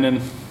then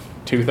in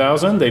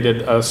 2000, they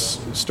did a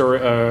story.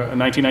 In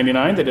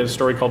 1999, they did a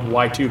story called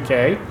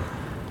Y2K,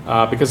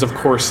 because of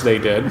course they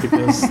did,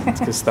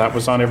 because that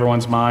was on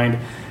everyone's mind.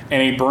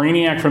 And a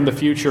Brainiac from the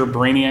future,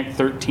 Brainiac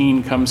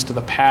 13, comes to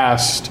the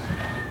past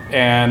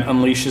and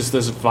unleashes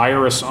this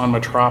virus on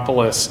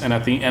Metropolis. And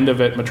at the end of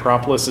it,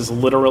 Metropolis is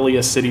literally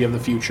a city of the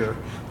future.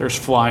 There's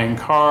flying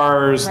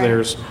cars,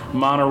 there's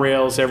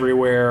monorails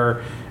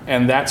everywhere,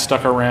 and that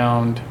stuck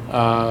around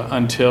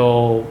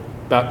until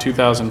about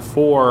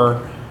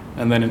 2004.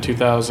 And then in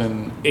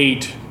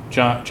 2008,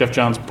 Jeff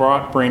Johns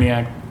brought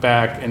Brainiac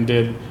back and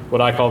did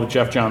what I call the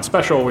Jeff Johns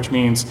special, which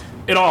means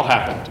it all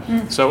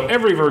happened. So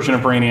every version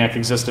of Brainiac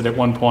existed at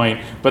one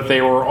point, but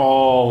they were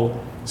all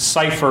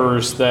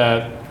ciphers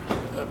that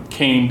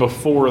came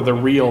before the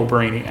real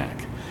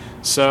Brainiac.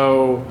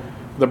 So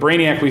the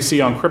Brainiac we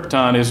see on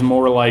Krypton is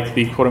more like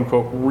the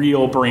quote-unquote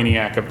real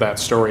Brainiac of that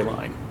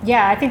storyline.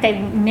 Yeah, I think they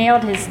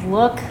nailed his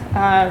look,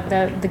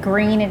 the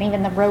green, and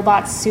even the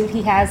robot suit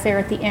he has there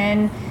at the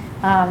end.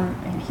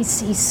 And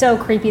he's so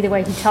creepy the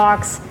way he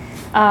talks.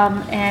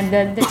 And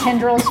the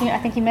tendrils, I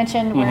think you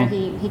mentioned, where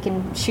he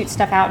can shoot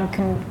stuff out and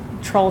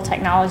control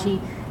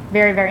technology.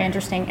 Very, very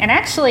interesting. And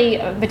actually,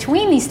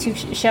 between these two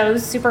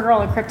shows,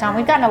 Supergirl and Krypton,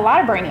 we've gotten a lot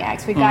of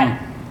Brainiacs. We've got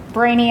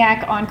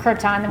Brainiac on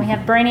Krypton, then we have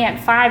Brainiac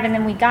 5, and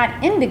then we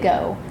got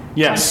Indigo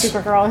on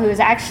Supergirl, who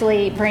is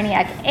actually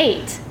Brainiac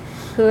 8,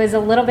 who is a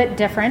little bit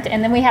different.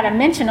 And then we had a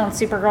mention on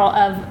Supergirl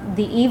of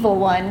the evil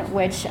one,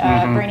 which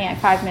Brainiac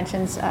 5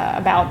 mentions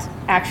about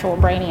actual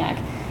Brainiac.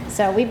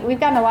 So we've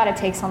gotten a lot of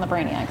takes on the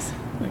Brainiacs.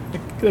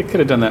 They could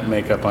have done that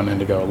makeup on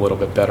Indigo a little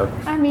bit better.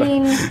 I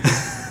mean,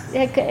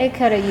 it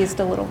could have used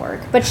a little work.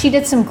 But she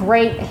did some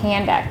great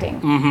hand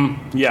acting.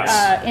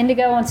 Yes.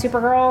 Indigo on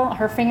Supergirl,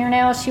 her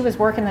fingernails, she was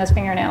working those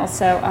fingernails.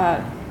 So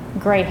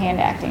great hand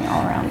acting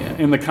all around.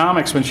 In the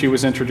comics, when she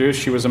was introduced,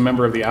 she was a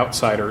member of the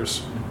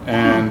Outsiders.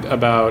 And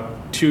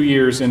about 2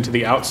 years into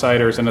The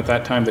Outsiders, and at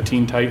that time the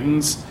Teen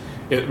Titans,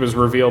 it was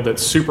revealed that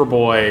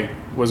Superboy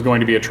was going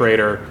to be a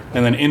traitor,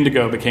 and then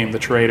Indigo became the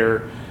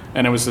traitor.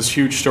 And it was this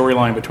huge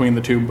storyline between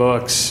the two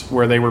books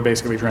where they were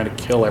basically trying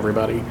to kill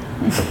everybody.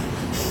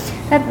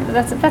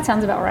 That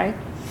sounds about right.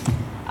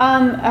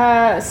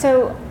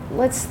 So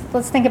let's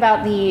think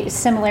about the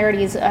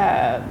similarities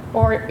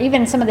or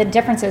even some of the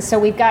differences. So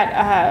we've got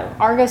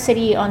Argo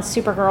City on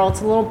Supergirl.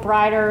 It's a little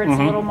brighter. It's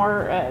a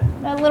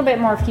little bit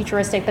more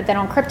futuristic. But then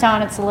on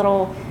Krypton, it's a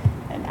little,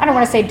 I don't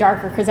want to say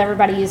darker because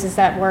everybody uses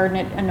that word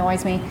and it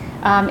annoys me.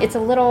 It's a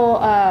little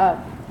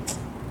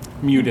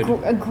muted,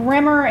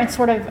 grimmer, and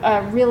sort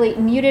of really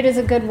muted is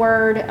a good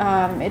word.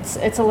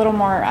 It's a little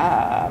more.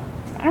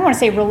 I don't want to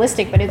say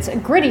realistic, but it's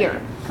grittier.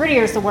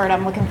 Grittier is the word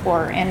I'm looking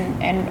for,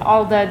 and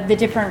all the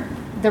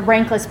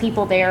rankless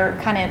people there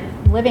kind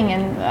of living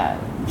in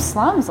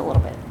slums a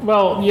little bit.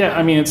 Well, yeah,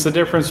 I mean, it's the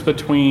difference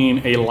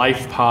between a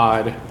life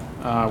pod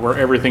where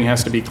everything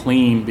has to be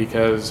clean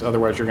because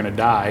otherwise you're going to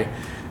die,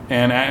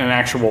 and an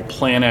actual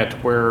planet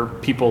where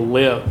people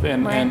live.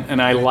 And, right.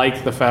 and I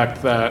like the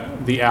fact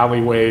that the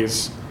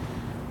alleyways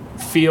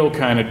feel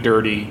kind of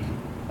dirty.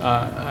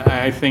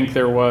 I think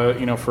there was,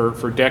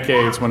 for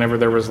decades, whenever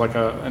there was like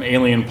an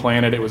alien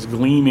planet, it was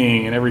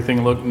gleaming and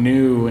everything looked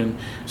new, and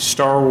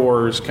Star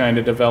Wars kind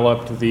of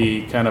developed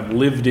the kind of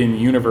lived-in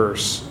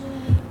universe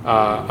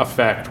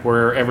effect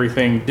where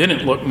everything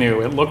didn't look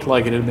new. It looked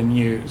like it had been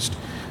used.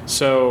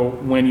 So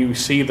when you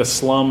see the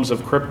slums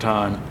of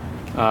Krypton,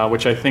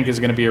 which I think is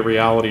going to be a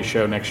reality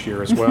show next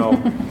year as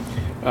well,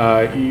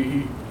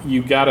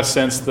 you got a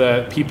sense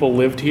that people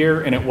lived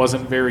here and it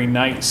wasn't very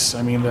nice.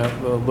 I mean, the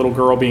little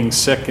girl being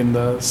sick in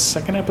the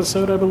second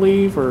episode, I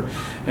believe,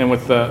 and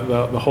with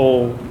the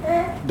whole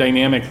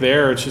dynamic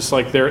there, it's just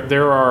like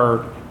there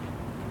are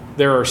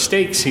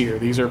stakes here.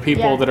 These are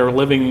people that are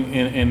living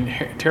in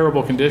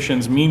terrible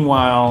conditions.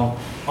 Meanwhile,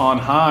 on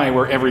high,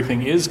 where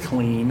everything is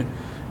clean,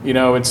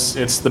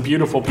 it's the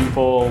beautiful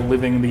people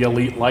living the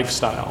elite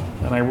lifestyle.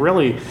 And I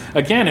really,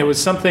 again, it was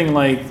something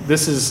like,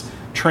 this is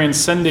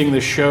transcending the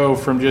show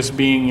from just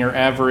being your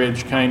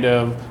average kind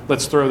of,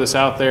 let's throw this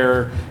out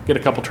there, get a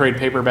couple trade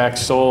paperbacks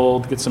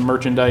sold, get some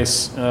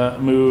merchandise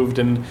moved,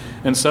 and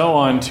so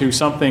on, to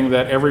something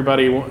that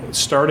everybody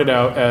started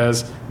out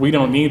as, we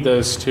don't need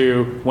this,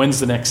 to when's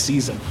the next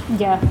season.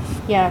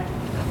 Yeah.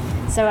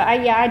 So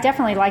I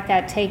definitely like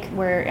that take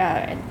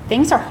where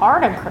things are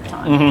hard on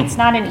Krypton. Mm-hmm. It's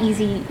not an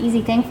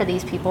easy thing for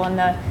these people, and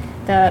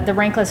the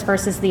rankless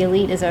versus the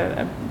elite is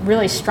a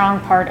really strong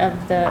part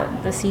of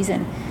the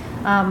season.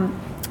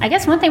 I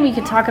guess one thing we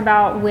could talk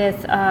about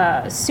with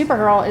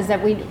Supergirl is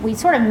that we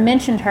sort of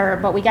mentioned her,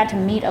 but we got to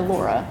meet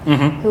Allura,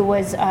 who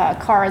was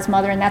Kara's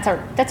mother, and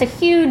that's a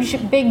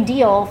huge, big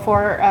deal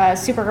for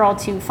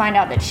Supergirl to find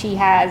out that she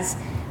has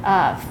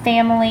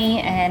family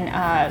and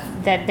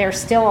that they're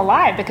still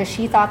alive, because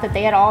she thought that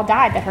they had all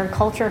died, that her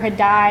culture had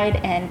died,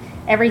 and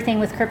everything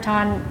with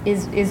Krypton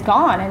is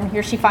gone, and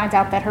here she finds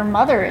out that her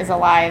mother is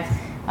alive.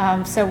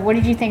 So what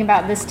did you think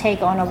about this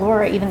take on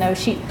Allura, even though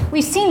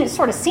we've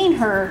seen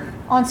her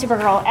on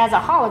Supergirl as a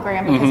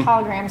hologram, because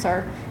holograms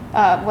are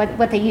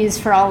what they use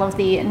for all of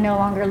the no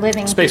longer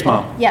living Space people.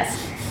 Mom. Yes.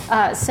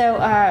 So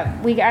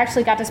we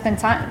actually got to spend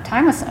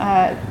time with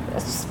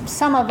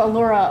some of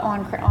Allura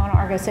on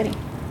Argo City.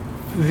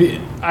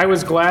 I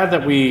was glad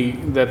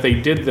that they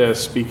did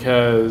this,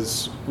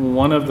 because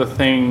one of the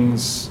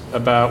things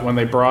about when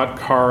they brought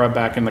Kara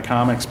back in the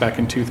comics back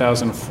in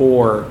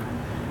 2004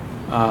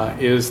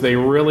 is they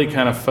really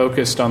kind of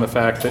focused on the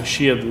fact that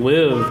she had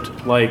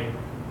lived like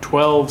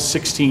 12,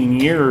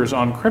 16 years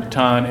on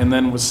Krypton and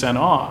then was sent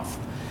off.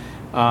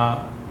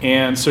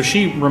 And so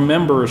she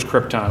remembers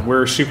Krypton,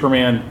 where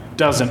Superman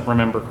doesn't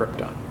remember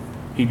Krypton.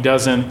 He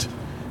doesn't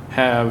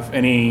have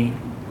any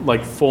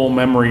like full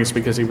memories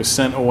because he was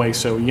sent away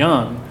so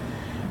young.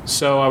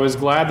 So I was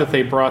glad that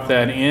they brought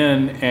that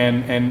in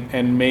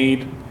and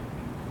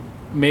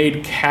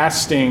made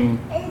casting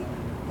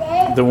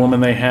the woman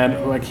they had.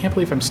 I can't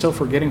believe I'm still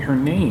forgetting her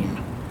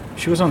name.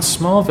 She was on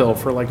Smallville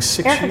for like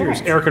 6 years.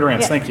 Durance. Erica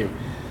Durance, Yeah. Thank you.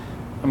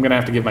 I'm going to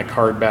have to give my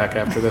card back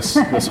after this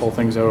whole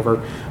thing's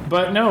over.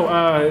 But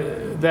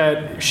no,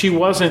 that she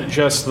wasn't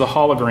just the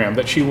hologram,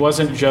 that she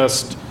wasn't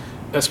just,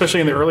 especially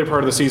in the early part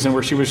of the season,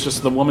 where she was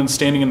just the woman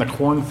standing in the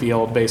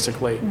cornfield,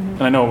 basically.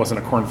 And I know it wasn't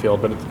a cornfield,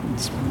 but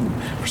it's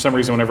for some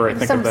reason, whenever I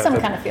think of that.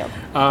 Some kind of field.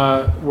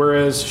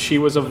 Whereas she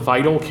was a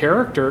vital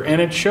character, and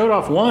it showed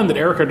off, one, that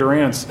Erica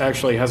Durance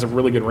actually has a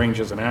really good range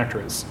as an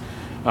actress.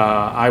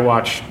 I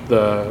watched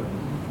the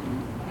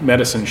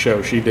medicine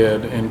show she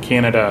did in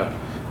Canada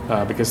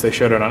because they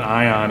showed it on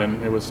Ion,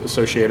 and it was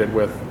associated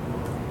with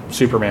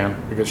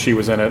Superman because she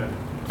was in it,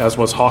 as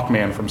was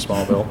Hawkman from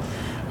Smallville.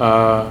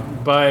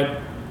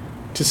 But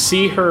to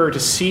see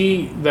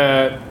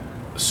that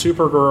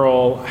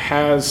Supergirl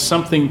has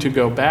something to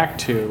go back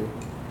to,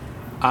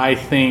 I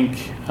think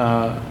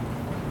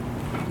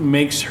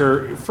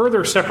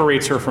further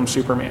separates her from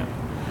Superman.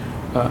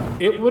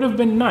 It would have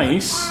been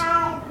nice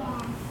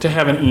to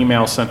have an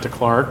email sent to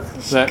Clark.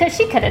 Because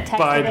she could have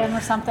texted him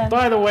or something.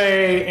 By the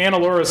way, Anna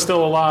Laura's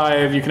still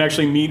alive. You can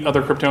actually meet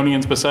other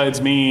Kryptonians besides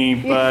me,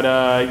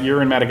 but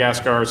you're in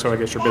Madagascar, so I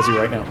guess you're busy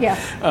right now.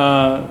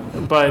 Yeah.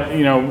 But,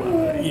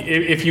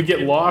 if you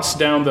get lost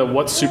down the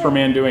what's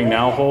Superman doing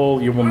now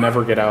hole, you will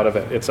never get out of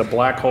it. It's a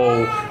black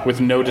hole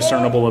with no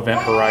discernible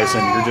event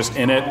horizon. You're just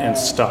in it and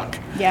stuck.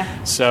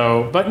 Yeah.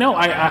 So, but no,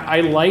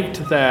 I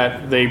liked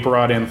that they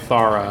brought in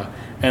Thara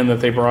and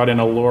that they brought in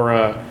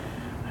Allura.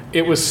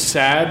 It was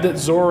sad that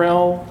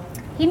Zor-El...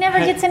 He never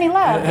gets any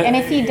love. And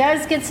if he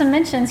does get some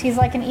mentions, he's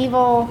like an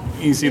evil...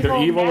 He's either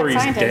evil or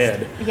he's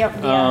dead. Yep.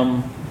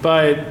 Yeah.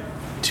 But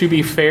to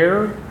be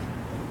fair,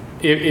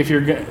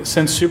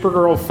 since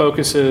Supergirl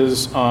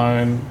focuses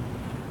on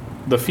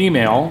the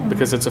female,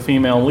 because it's a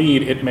female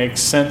lead, it makes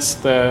sense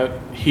that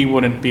he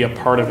wouldn't be a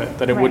part of it,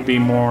 that it would be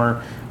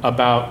more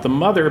about the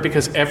mother,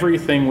 because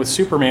everything with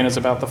Superman is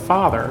about the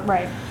father.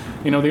 Right.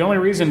 The only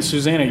reason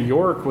Susanna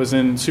York was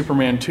in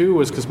Superman 2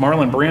 was because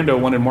Marlon Brando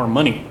wanted more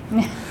money.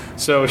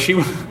 So she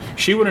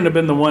wouldn't have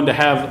been the one to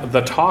have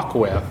the talk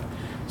with.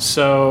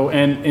 So,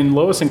 and in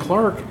Lois and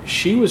Clark,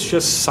 she was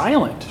just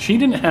silent. She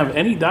didn't have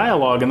any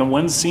dialogue in the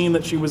one scene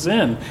that she was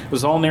in. It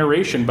was all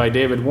narration by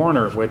David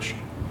Warner, which,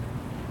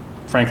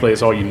 frankly,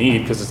 is all you need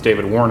because it's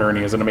David Warner and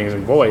he has an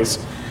amazing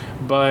voice.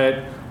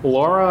 But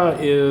Laura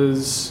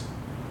is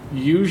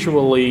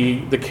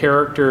usually the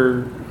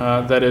character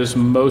that is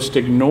most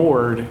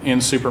ignored in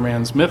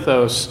Superman's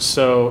mythos.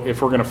 So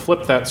if we're going to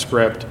flip that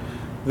script,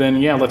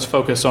 then yeah, let's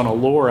focus on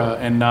Allura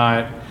and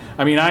not...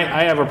 I mean,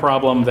 I have a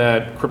problem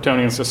that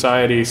Kryptonian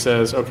society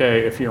says,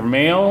 okay, if you're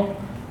male,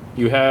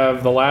 you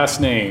have the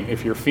last name.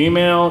 If you're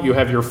female, you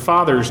have your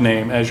father's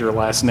name as your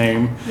last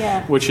name,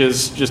 which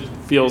is just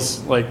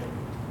feels like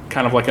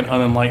kind of like an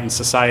unenlightened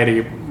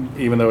society,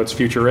 even though it's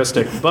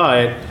futuristic.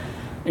 But...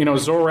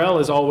 Zor-El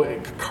is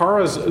always...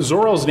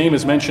 Zor-El's name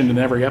is mentioned in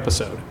every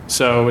episode,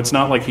 so it's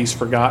not like he's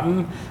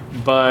forgotten,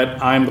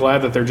 but I'm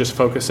glad that they're just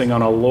focusing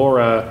on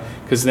Allura,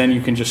 because then you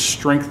can just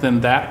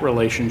strengthen that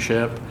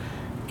relationship,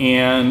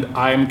 and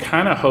I'm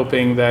kind of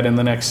hoping that in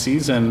the next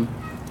season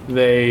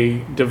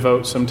they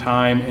devote some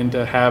time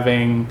into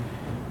having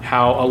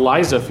how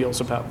Eliza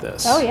feels about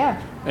this. Oh, yeah.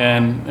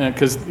 And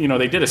because,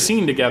 they did a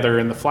scene together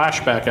in the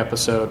flashback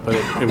episode, but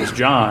it was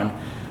John.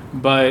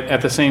 But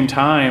at the same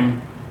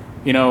time...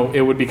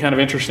 it would be kind of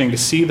interesting to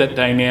see that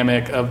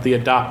dynamic of the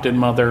adopted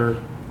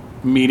mother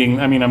meeting.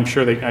 I mean, I'm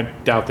sure I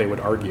doubt they would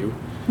argue.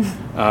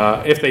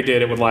 If they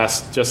did, it would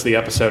last just the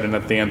episode, and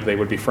at the end they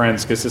would be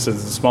friends, because this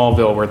is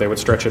Smallville where they would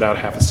stretch it out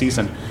half a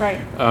season.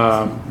 Right.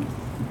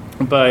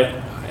 But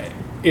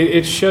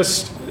it's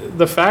just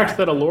the fact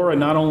that Allura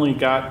not only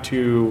got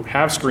to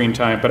have screen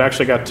time, but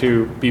actually got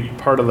to be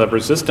part of the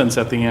Resistance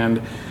at the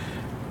end.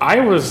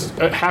 I was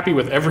happy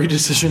with every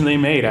decision they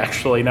made,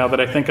 actually, now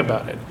that I think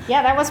about it.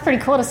 Yeah, that was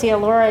pretty cool to see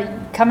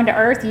Allura coming to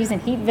Earth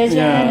using heat vision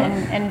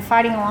and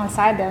fighting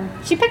alongside them.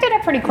 She picked it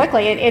up pretty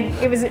quickly.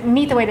 It was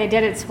neat the way they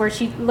did it, where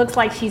she looks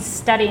like she's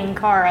studying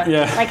Kara.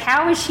 Yeah. Like,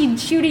 how is she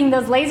shooting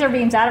those laser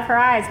beams out of her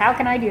eyes? How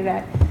can I do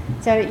that?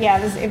 So,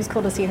 yeah, it was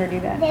cool to see her do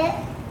that.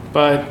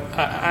 But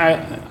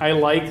I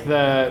like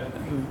that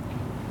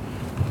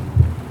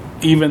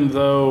even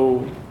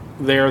though...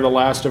 they're the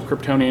last of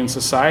Kryptonian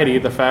society,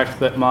 the fact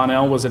that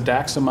Mon-El was a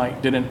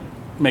Daxamite didn't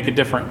make a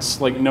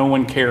difference. Like, no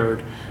one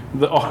cared.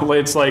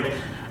 It's like,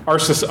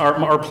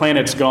 our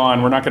planet's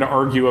gone. We're not going to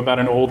argue about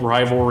an old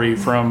rivalry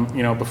from,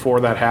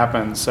 before that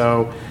happened.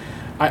 So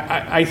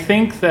I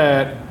think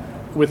that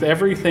with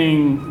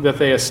everything that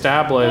they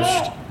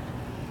established,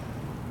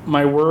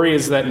 my worry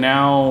is that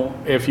now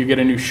if you get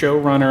a new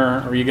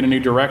showrunner or you get a new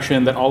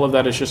direction, that all of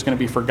that is just going to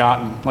be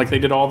forgotten. Like, they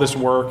did all this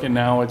work and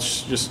now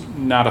it's just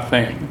not a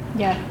thing.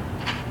 Yeah.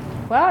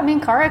 Well, I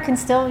mean, Kara can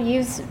still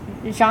use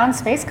Jean's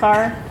space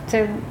car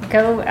to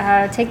go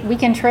take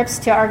weekend trips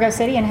to Argo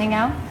City and hang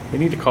out. They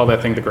need to call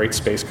that thing the Great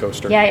Space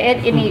Coaster. Yeah,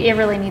 it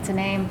really needs a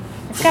name.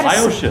 It's got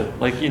Bioship,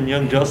 like in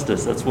Young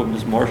Justice. That's what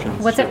Miss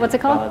Martian's. What's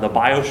it called? The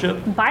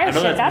Bioship.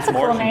 Bioship. That's a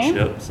cool name.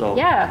 Ship, so.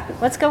 Yeah,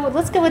 let's go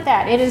with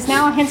that. It is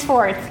now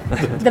henceforth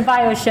the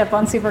Bioship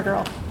on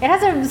Supergirl. It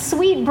has a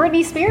sweet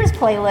Britney Spears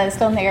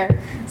playlist on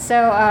there,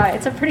 so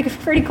it's a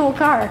pretty cool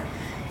car.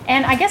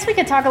 And I guess we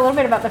could talk a little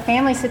bit about the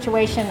family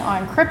situation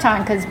on Krypton,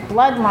 because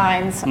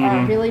bloodlines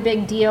are a really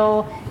big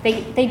deal.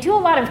 They do a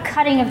lot of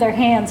cutting of their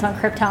hands on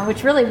Krypton,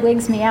 which really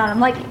wigs me out. I'm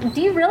like,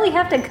 do you really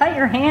have to cut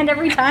your hand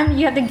every time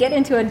you have to get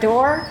into a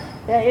door?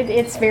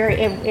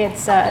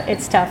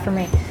 It's tough for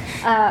me.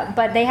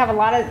 But they have a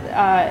lot of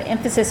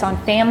emphasis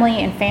on family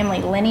and family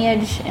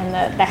lineage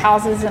and the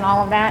houses and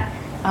all of that.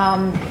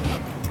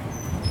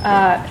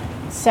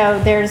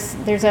 So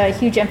there's a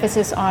huge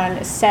emphasis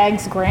on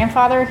Seg's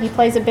grandfather. He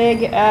plays a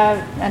big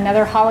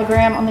another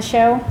hologram on the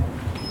show.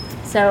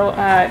 So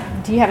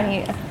do you have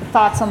any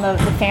thoughts on the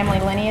family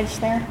lineage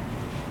there?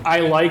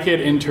 I like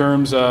it in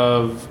terms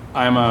of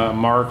I'm a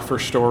mark for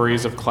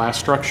stories of class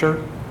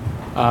structure,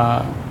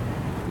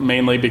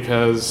 mainly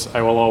because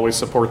I will always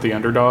support the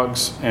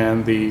underdogs,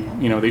 and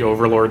the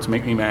overlords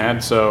make me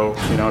mad. So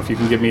if you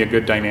can give me a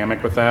good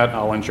dynamic with that,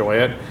 I'll enjoy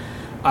it.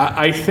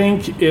 I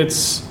think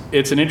it's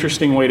an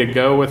interesting way to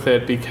go with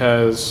it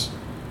because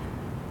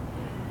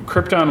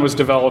Krypton was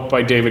developed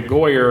by David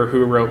Goyer,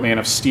 who wrote Man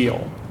of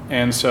Steel.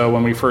 And so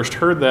when we first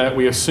heard that,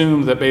 we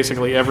assumed that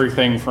basically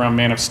everything from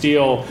Man of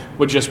Steel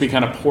would just be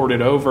kind of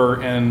ported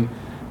over, and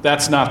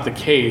that's not the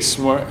case.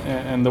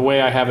 And the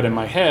way I have it in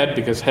my head,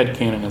 because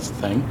headcanon is the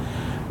thing,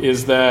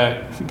 is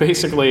that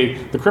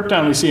basically the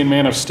Krypton we see in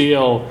Man of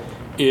Steel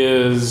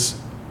is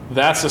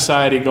that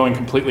society going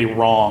completely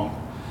wrong.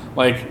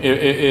 Like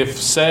if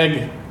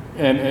Seg,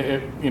 and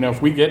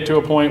if we get to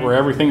a point where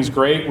everything's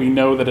great, we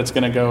know that it's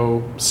going to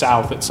go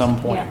south at some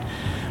point. Yeah.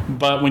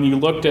 But when you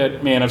looked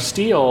at Man of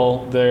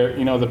Steel,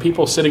 the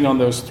people sitting on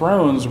those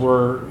thrones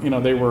were,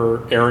 they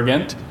were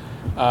arrogant.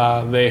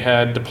 They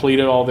had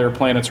depleted all their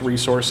planet's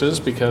resources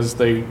because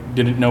they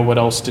didn't know what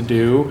else to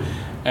do.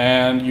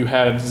 And you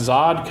had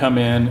Zod come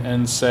in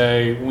and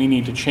say, we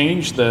need to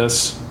change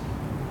this.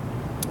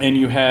 And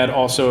you had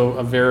also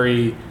a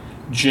very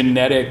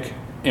genetic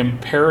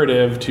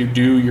imperative to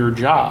do your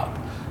job.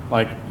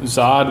 Like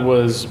Zod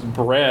was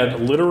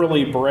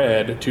literally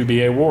bred to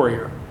be a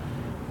warrior,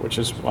 which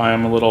is why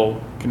I'm a little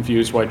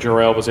confused why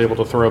Jor-El was able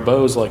to throw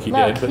bows like he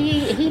did. But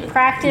he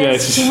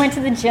practiced. He went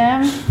to the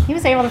gym. He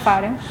was able to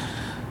fight him.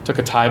 Took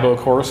a Taibo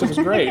course. It was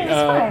great. It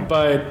was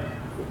but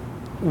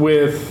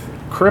with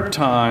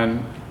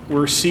Krypton,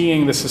 we're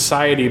seeing the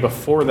society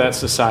before that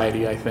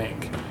society, I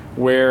think,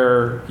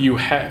 where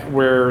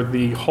where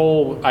the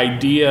whole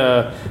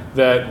idea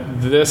that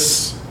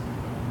this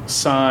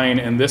sign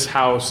and this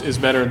house is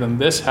better than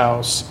this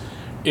house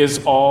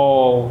is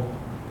all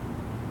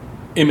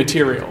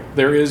immaterial.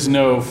 There is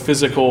no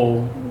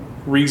physical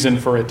reason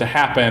for it to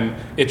happen.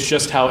 It's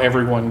just how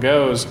everyone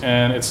goes,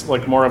 and it's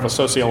like more of a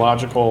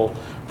sociological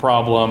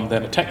problem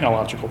than a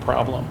technological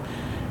problem,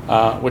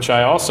 which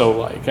I also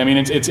like. I mean,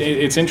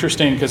 it's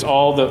interesting because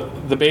all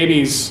the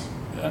babies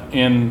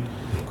in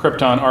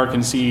Krypton are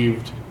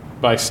conceived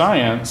by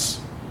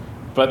science,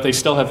 but they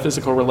still have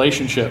physical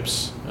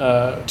relationships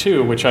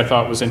too, which I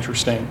thought was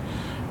interesting.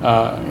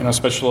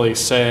 Especially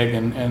Seg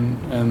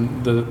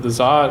and the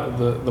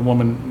Zod, the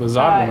woman, the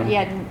Zod woman.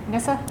 Yeah,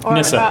 Nyssa?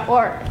 Nyssa.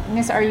 Or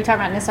Nyssa, are you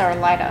talking about Nyssa or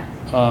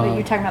Lyta?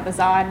 You're talking about the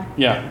Zod?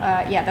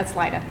 Yeah. Yeah, that's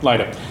Lyta.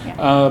 Lyta.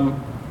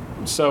 Yeah.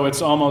 So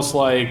it's almost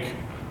like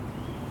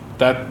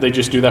that they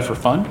just do that for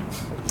fun,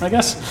 I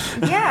guess.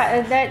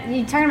 Yeah, that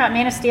you're talking about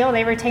Man of Steel.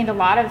 They retained a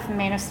lot of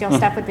Man of Steel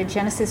stuff with the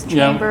Genesis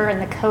Chamber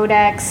and the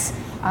Codex.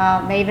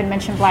 They even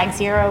mentioned Black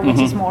Zero, which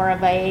is more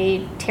of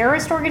a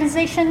terrorist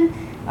organization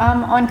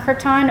on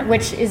Krypton,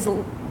 which is,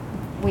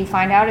 we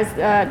find out, is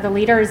the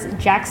leader is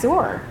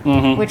Jax-Ur,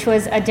 which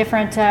was a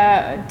different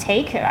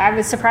take. I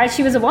was surprised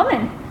she was a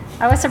woman.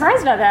 I was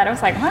surprised about that. I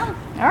was like, well,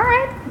 all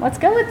right, let's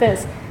go with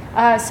this.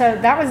 So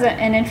that was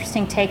an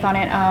interesting take on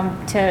it,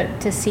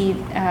 to see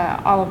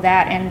all of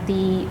that. And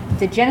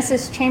the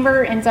Genesis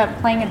Chamber ends up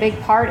playing a big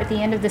part at the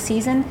end of the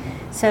season.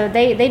 So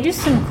they do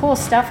some cool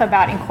stuff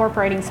about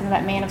incorporating some of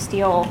that Man of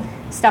Steel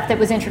stuff that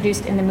was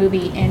introduced in the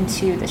movie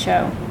into the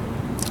show.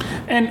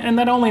 And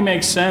that only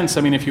makes sense.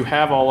 I mean, if you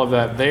have all of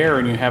that there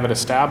and you have it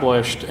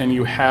established and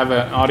you have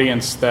an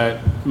audience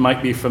that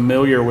might be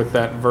familiar with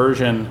that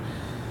version,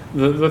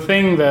 the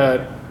thing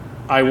that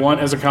I want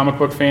as a comic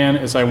book fan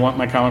is I want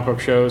my comic book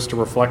shows to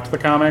reflect the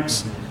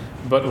comics.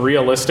 But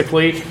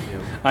realistically,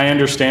 I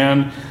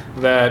understand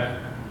that,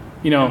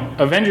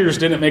 Avengers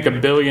didn't make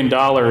 $1 billion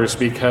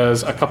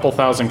because a couple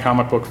thousand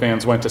comic book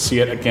fans went to see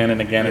it again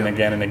and again and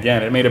again and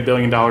again. It made $1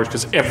 billion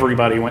because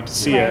everybody went to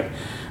see it.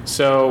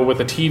 So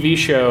with a TV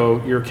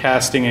show, you're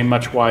casting a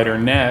much wider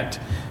net.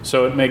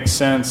 So it makes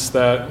sense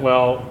that,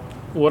 well,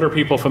 what are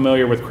people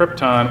familiar with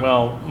Krypton?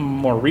 Well,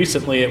 more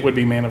recently it would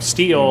be Man of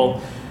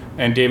Steel,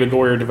 and David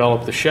Goyer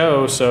developed the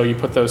show. So you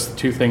put those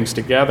two things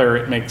together,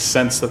 it makes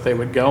sense that they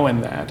would go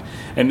in that.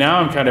 And now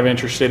I'm kind of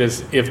interested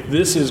is if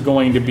this is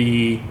going to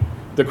be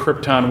the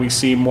Krypton we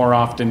see more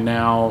often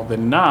now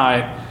than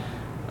not,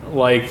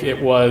 like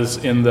it was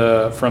from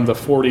the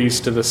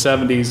 40s to the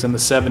 70s and the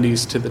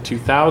 70s to the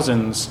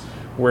 2000s,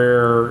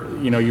 where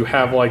you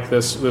have like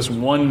this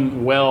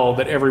one well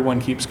that everyone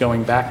keeps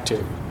going back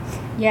to.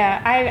 Yeah,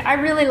 I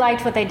really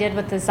liked what they did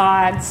with the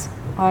Zods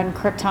on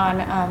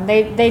Krypton.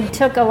 They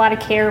took a lot of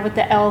care with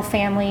the El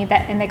family,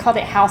 and they called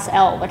it House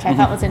El, which I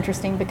thought was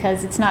interesting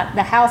because it's not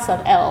the House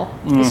of El,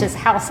 it's just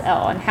House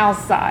El and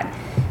House Zod.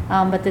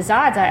 But the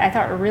Zods I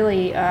thought were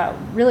really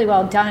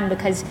well done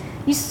because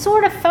you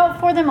sort of felt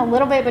for them a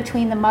little bit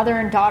between the mother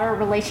and daughter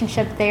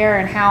relationship there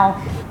and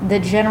how the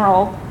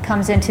general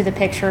comes into the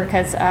picture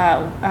because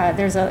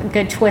there's a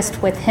good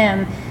twist with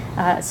him.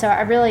 So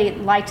I really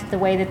liked the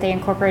way that they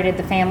incorporated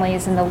the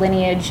families and the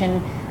lineage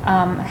and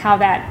how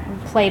that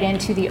played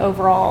into the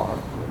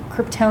overall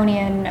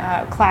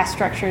Kryptonian class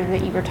structure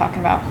that you were talking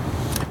about.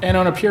 And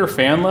on a pure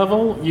fan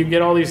level, you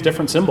get all these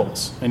different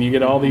symbols and you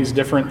get all these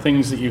different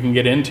things that you can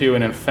get into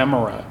in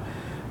ephemera.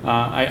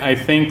 I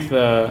think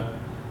the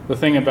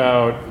thing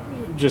about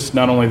just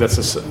not only that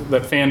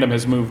fandom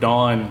has moved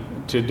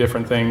on to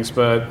different things,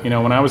 but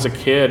when I was a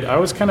kid, I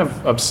was kind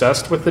of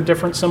obsessed with the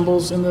different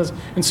symbols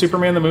in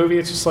Superman the movie.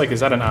 It's just like, is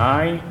that an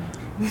eye?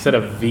 Is that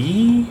a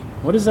V?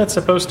 What is that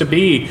supposed to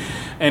be?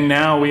 And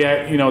now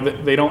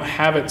they don't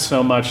have it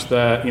so much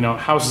that,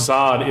 House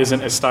Zod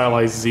isn't a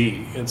stylized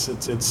Z.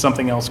 It's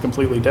something else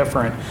completely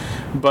different.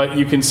 But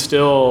you can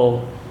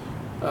still...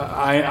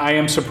 I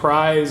am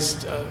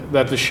surprised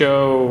that the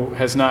show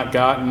has not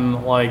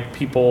gotten like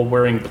people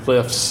wearing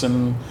glyphs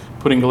and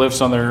putting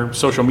glyphs on their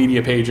social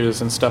media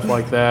pages and stuff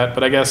like that.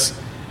 But I guess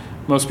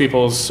most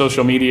people's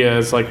social media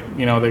is like,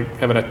 they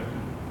have an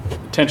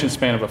attention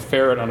span of a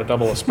ferret on a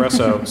double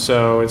espresso.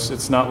 So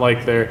it's not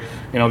like they're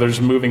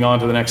just moving on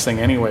to the next thing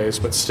anyways.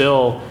 But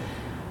still,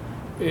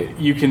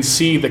 you can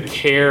see the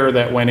care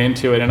that went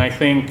into it. And I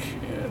think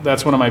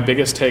that's one of my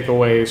biggest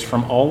takeaways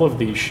from all of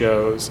these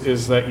shows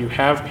is that you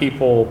have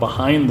people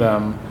behind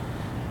them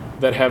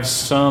that have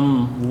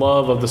some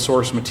love of the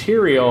source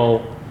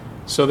material,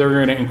 so they're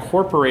going to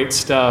incorporate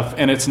stuff,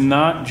 and it's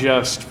not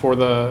just for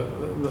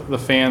the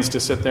fans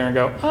to sit there and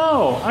go,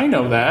 oh, I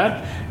know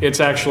that. It's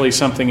actually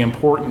something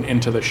important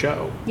into the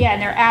show. Yeah,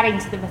 and they're adding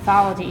to the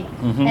mythology.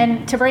 Mm-hmm.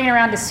 And to bring it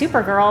around to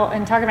Supergirl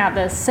and talking about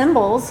the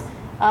symbols,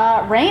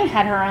 Rain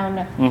had her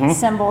own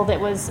symbol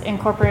that was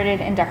incorporated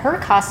into her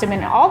costume,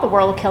 and all the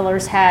World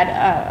Killers had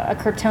a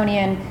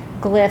Kryptonian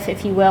glyph,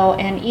 if you will.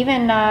 And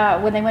even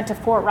when they went to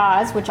Fort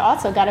Roz, which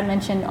also got a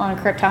mention on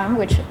Krypton,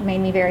 which made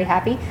me very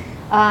happy,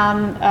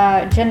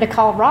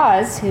 Jendikal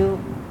Roz, who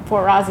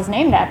Fort Roz is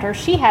named after,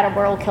 she had a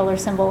World Killer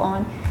symbol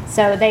on.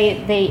 So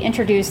they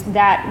introduced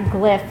that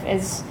glyph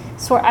as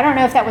I don't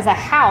know if that was a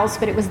house,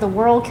 but it was the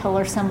World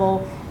Killer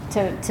symbol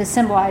to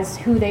symbolize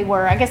who they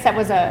were. I guess that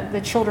was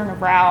the Children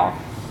of Rao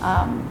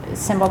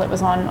symbol that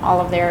was on all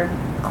of their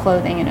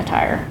clothing and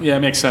attire. Yeah, it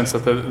makes sense that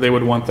they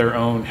would want their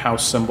own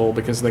house symbol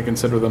because they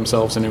consider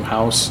themselves a new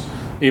house.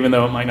 Even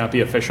though it might not be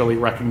officially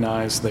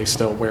recognized, they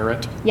still wear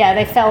it. Yeah,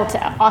 they felt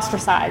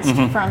ostracized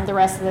from the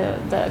rest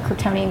of the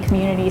Kryptonian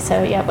community.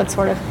 So yeah, it would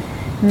sort of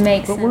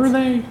make sense. But were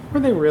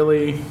they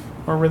really,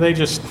 or were they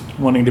just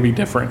wanting to be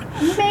different?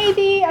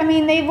 Maybe. I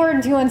mean, they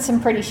were doing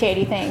some pretty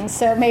shady things.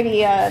 So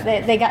maybe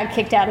they got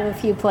kicked out of a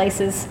few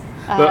places.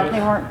 They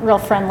weren't real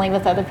friendly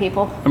with other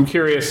people. I'm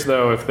curious,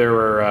 though, if there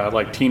were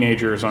like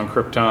teenagers on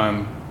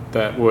Krypton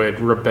that would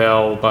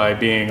rebel by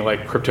being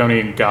like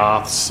Kryptonian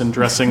goths and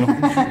creating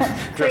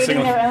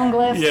their own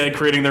glyphs. Yeah,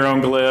 creating their own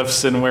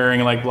glyphs and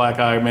wearing like black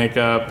eye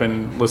makeup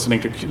and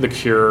listening to The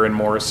Cure and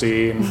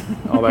Morrissey and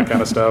all that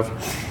kind of stuff.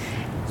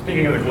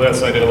 Speaking of the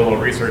glyphs, I did a little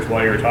research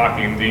while you were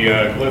talking. The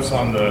glyphs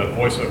on the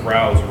Voice of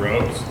Rao's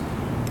robes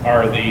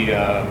are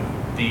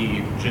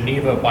the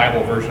Geneva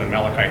Bible version of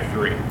Malachi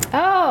 3.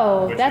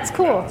 Oh, that's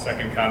cool. The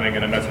second coming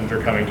and a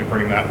messenger coming to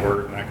bring that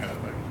word and that kind of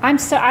thing.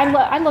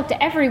 I looked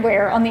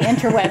everywhere on the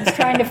interwebs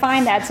trying to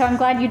find that, so I'm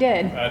glad you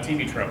did.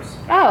 TV tropes.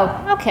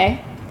 Oh,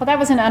 okay. Well, that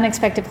was an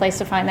unexpected place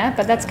to find that,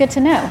 but that's good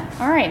to know.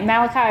 All right,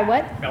 Malachi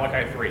what?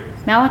 Malachi 3.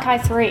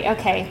 Malachi 3,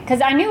 okay.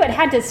 Because I knew it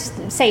had to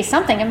say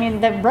something. I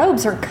mean, the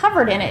robes are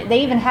covered in it.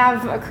 They even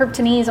have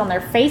Kryptonese on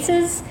their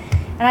faces.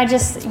 And I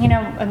just,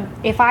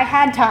 if I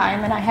had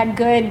time and I had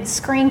good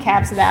screen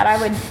caps of that,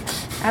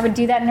 I would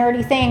do that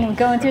nerdy thing of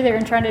going through there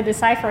and trying to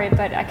decipher it,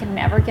 but I could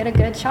never get a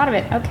good shot of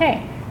it.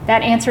 Okay,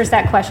 that answers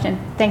that question.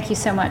 Thank you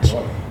so much.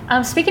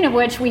 Speaking of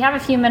which, we have a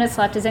few minutes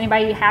left. Does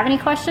anybody have any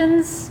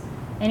questions?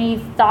 Any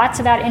thoughts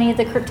about any of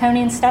the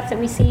Kryptonian stuff that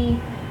we see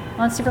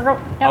on Supergirl?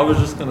 Yep. I was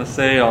just going to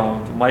say,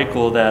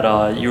 Michael,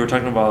 that you were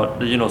talking about,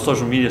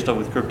 social media stuff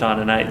with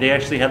Krypton, and they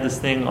actually had this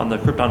thing on the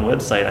Krypton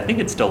website. I think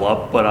it's still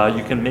up, but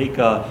you can make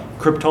a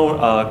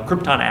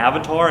Krypton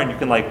avatar, and you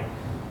can,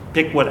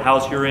 pick what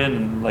house you're in,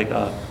 and,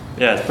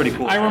 it's pretty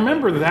cool. I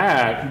remember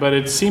that, but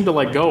it seemed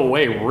to, go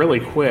away really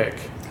quick.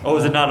 Oh,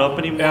 is it not up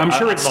anymore? I'm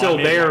sure it's still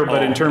there,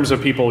 but in terms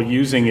of people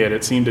using it,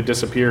 it seemed to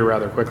disappear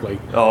rather quickly.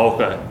 Oh,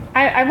 okay.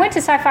 I went to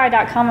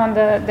sci-fi.com on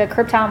the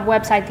Krypton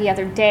website the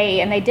other day,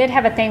 and they did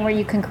have a thing where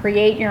you can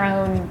create your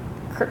own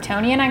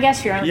Kryptonian, I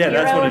guess, your own hero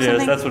that's what or it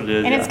something. is. That's what it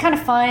is. And it's kind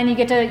of fun. You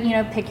get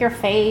to, pick your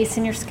face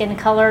and your skin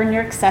color and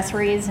your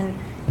accessories. And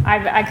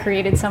I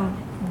created some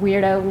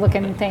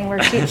weirdo-looking thing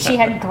where she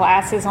had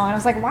glasses on. I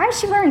was like, why is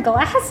she wearing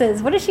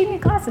glasses? What does she need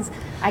glasses?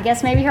 I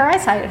guess maybe her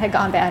eyesight had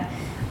gone bad.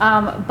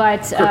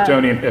 But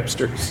Kryptonian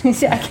hipsters.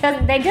 I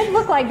guess they did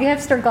look like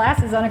hipster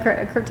glasses on a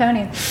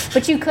Kryptonian.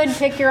 But you could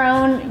pick your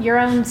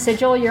own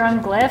sigil, your own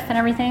glyph, and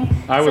everything.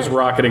 I was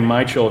rocketing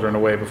my children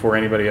away before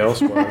anybody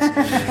else was.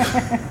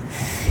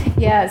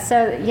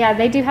 Yeah,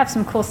 they do have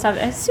some cool stuff.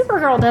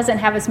 Supergirl doesn't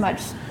have as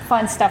much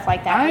fun stuff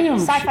like that.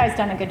 Sci-Fi's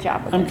done a good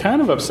job with it. I'm kind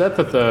of upset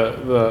that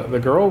the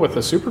girl with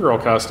the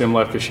Supergirl costume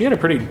left because she had a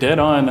pretty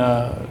dead-on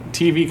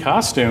TV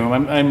costume.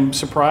 I'm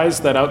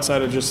surprised that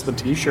outside of just the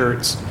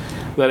T-shirts,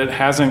 that it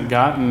hasn't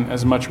gotten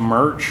as much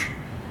merch.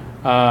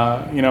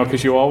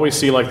 Because you always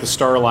see the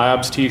Star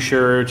Labs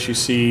T-shirts. You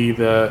see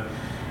the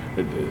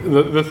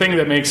thing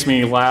that makes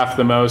me laugh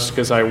the most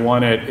because I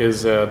want it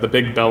is the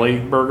Big Belly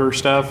Burger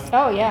stuff.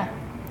 Oh yeah.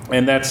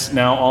 And that's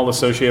now all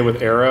associated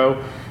with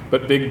Arrow.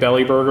 But Big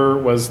Belly Burger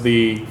was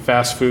the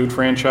fast food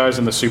franchise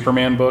in the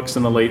Superman books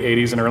in the late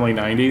 80s and early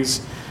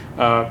 90s.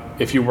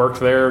 If you worked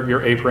there,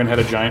 your apron had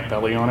a giant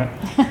belly on it.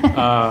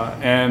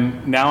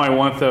 And now I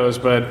want those,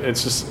 but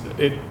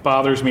it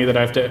bothers me that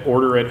I have to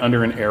order it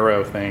under an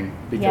Arrow thing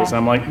because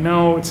I'm like,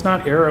 no, it's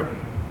not Arrow.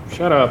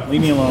 Shut up.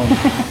 Leave me alone.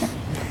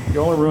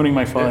 Y'all are ruining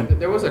my fun.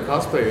 There was a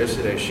cosplayer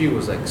yesterday. She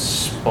was like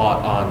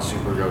spot on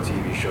Supergirl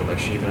TV show. Like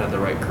she even had the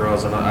right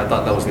curls, and I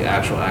thought that was the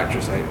actual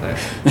actress.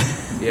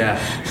 Yeah.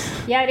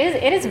 Yeah,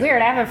 it is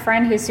weird. I have a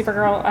friend who's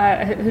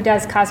Supergirl, who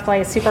does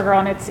cosplay as Supergirl,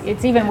 and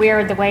it's even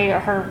weird the way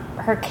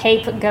her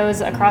cape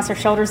goes across her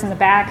shoulders in the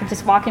back. And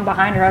just walking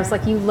behind her, I was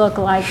like, you look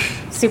like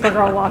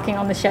Supergirl walking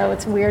on the show.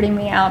 It's weirding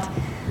me out.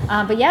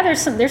 But yeah,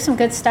 there's some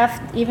good stuff.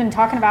 Even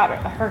talking about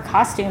her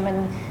costume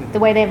and the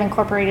way they've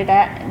incorporated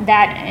that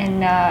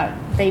and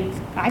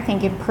they've, I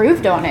think,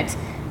 improved on it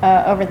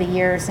over the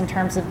years in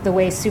terms of the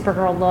way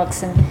Supergirl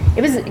looks. And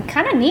it was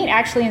kind of neat,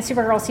 actually, in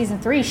Supergirl Season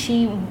 3,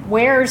 she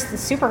wears the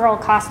Supergirl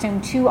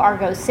costume to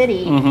Argo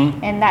City,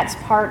 and that's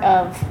part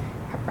of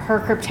her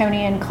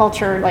Kryptonian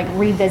culture, like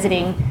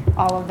revisiting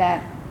all of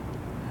that.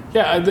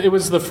 Yeah, it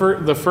was the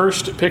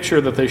first picture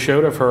that they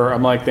showed of her.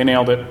 I'm like, they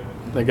nailed it.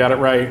 They got it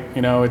right.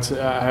 You know,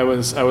 I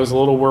was a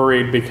little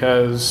worried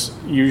because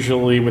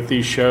usually with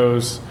these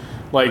shows,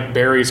 like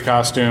Barry's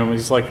costume,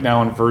 he's like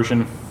now in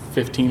version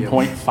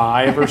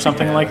 15.5 or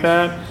something like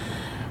that.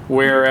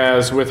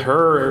 Whereas with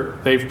her,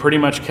 they've pretty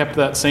much kept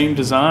that same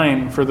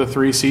design for the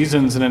 3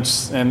 seasons,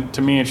 and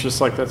to me, it's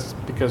just like that's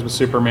because with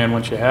Superman,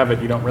 once you have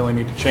it, you don't really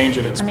need to change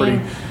it. It's pretty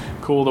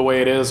cool the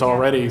way it is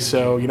already,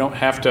 so you don't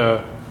have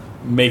to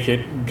make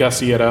it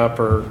gussy it up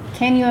or.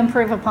 Can you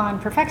improve upon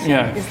perfection?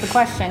 Is the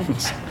question.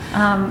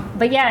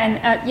 But yeah,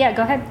 and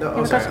go ahead. No,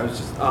 I'm sorry. I was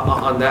just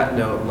on that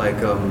note. Like,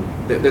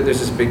 there's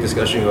this big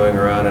discussion going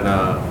around, and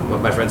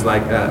my friends and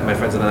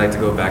I like to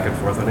go back and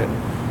forth on it.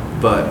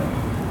 But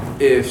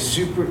if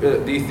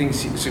do you think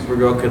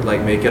Supergirl could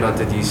like make it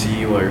onto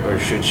DC, or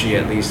should she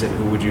at least? And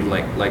who would you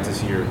like to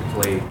see her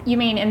play? You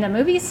mean in the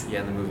movies?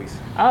 Yeah, in the movies.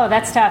 Oh,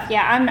 that's tough.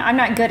 Yeah, I'm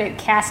not good at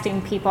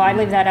casting people. I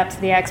leave that up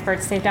to the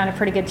experts. They've done a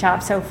pretty good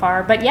job so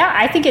far. But yeah,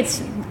 I think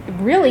it's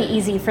really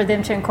easy for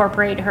them to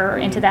incorporate her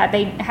into that.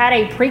 They had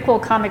a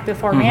prequel comic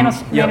before Man of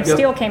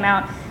Steel came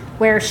out,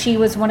 where she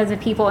was one of the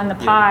people in the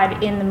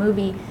pod in the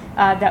movie,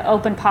 the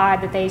open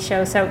pod that they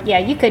show. So yeah,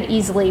 you could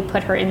easily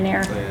put her in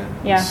there.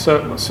 Oh, yeah.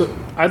 So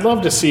I'd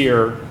love to see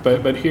her,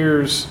 but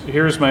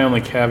here's my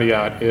only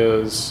caveat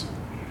is,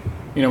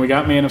 you know, we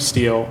got Man of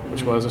Steel,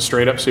 which was a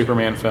straight up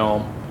Superman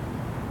film,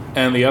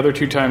 and the other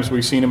 2 times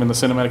we've seen him in the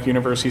cinematic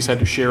universe, he's had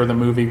to share the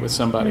movie with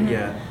somebody.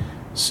 Yeah.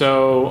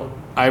 So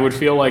I would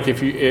feel like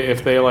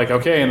if they like,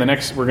 okay, in the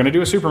next we're going to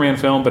do a Superman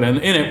film, but in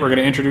it we're going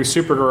to introduce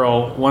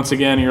Supergirl once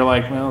again. You're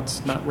like, well,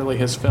 it's not really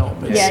his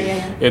film.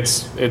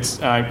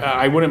 It's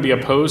I wouldn't be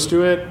opposed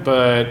to it,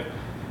 but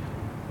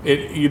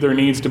it either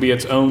needs to be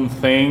its own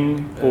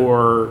thing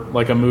or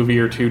like a movie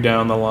or 2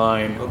 down the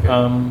line.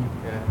 Okay.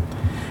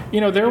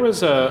 You know, there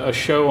was a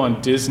show on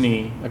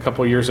Disney a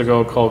couple years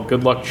ago called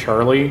Good Luck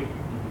Charlie,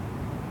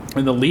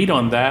 and the lead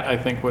on that I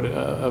think would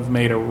have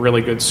made a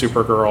really good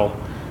Supergirl.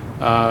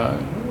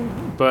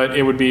 But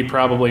it would be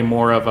probably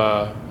more of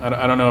I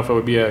don't know if it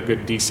would be a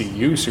good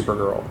DCU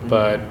Supergirl,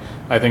 but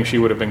I think she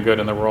would have been good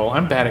in the role.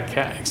 I'm bad at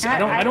casting.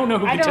 I don't know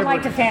who. I don't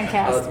like to fan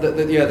cast.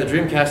 The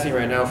dream casting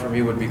right now for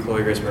me would be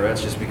Chloe Grace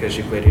Moretz, just because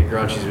she played Hit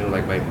Girl, and she's been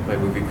like my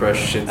movie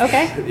crush since.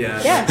 Okay.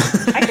 Yeah.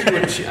 I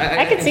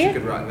could see she it.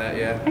 could rock that.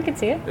 Yeah. I could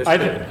see it.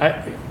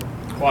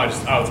 Well,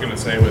 I was going to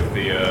say with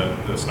the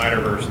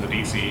Snyderverse and the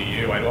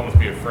DCEU, I'd almost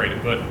be afraid to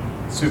put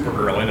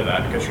Supergirl into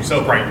that because she's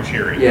so bright and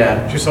cheery.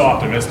 Yeah. She's so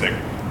optimistic.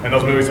 And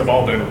those movies have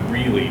all been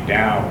really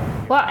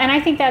down. Well, and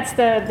I think that's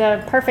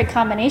the perfect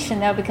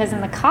combination, though, because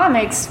in the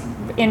comics,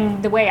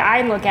 in the way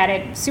I look at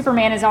it,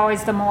 Superman is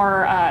always the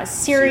more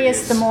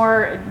serious, the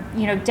more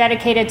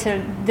dedicated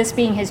to this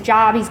being his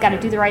job. He's got to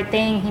do the right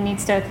thing. He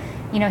needs to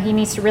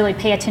really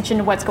pay attention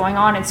to what's going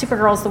on. And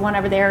Supergirl's the one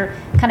over there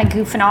kind of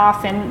goofing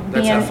off and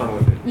Let's have fun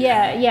with it.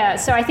 Yeah.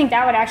 So I think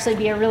that would actually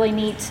be a really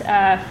neat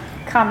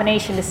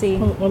combination to see.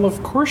 Well,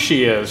 of course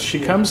she is. She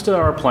comes to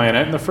our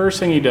planet, and the first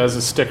thing he does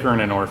is stick her in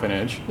an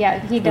orphanage. Yeah,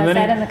 he does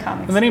that in the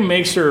comics. And then he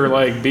makes her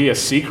like be a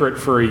secret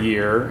for a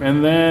year,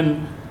 and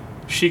then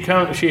she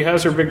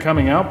has her big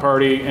coming out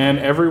party, and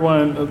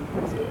everyone.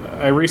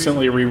 I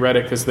recently reread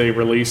it because they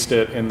released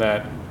it in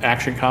that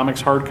Action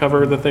Comics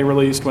hardcover that they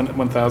released when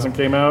 1000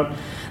 came out,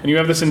 and you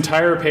have this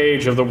entire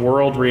page of the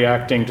world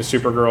reacting to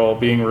Supergirl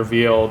being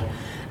revealed.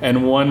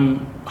 And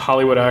one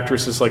Hollywood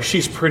actress is like,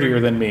 she's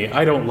prettier than me.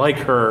 I don't like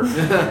her.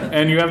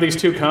 And you have these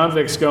 2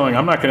 convicts going,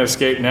 I'm not going to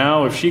escape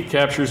now. If she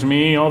captures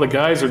me, all the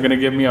guys are going to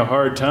give me a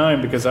hard time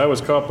because I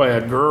was caught by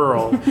a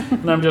girl.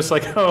 And I'm just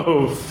like,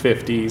 oh,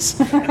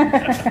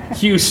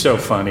 50s. You so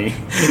funny.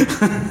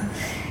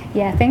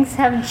 Yeah, things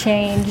have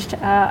changed,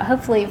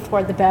 hopefully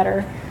for the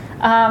better.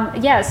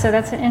 So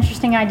that's an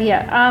interesting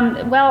idea.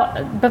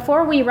 Well,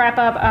 before we wrap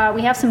up,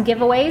 we have some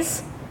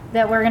giveaways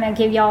that we're going to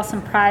give y'all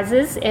some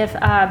prizes,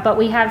 but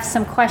we have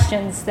some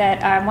questions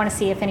that I want to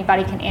see if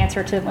anybody can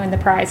answer to win the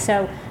prize.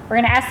 So we're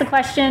going to ask the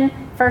question,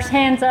 first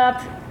hands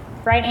up,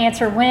 right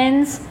answer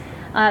wins.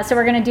 So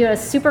we're going to do a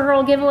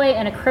Supergirl giveaway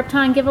and a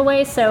Krypton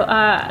giveaway. So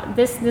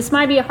this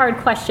might be a hard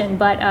question,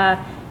 but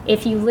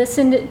if you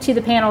listened to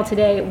the panel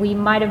today, we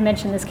might have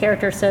mentioned this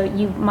character, so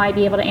you might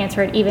be able to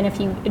answer it even if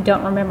you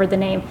don't remember the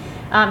name.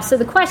 So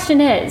the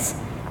question is,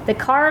 the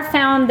Kara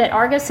found that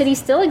Argo City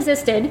still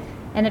existed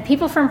and that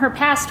people from her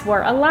past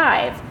were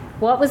alive.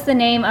 What was the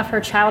name of her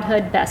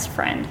childhood best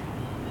friend?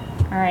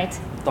 All right.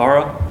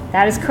 Thara?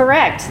 That is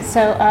correct.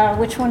 So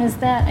which one is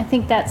that? I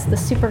think that's the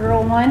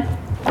Supergirl one.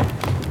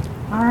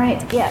 All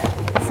right, yeah.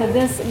 So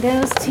this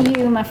goes to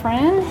you, my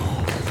friend.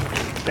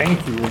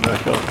 Thank you,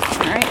 Rebecca.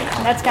 All right,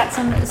 that's got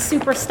some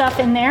super stuff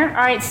in there.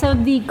 All right, so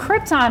the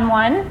Krypton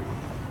one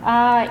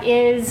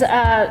is,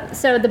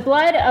 so the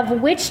blood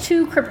of which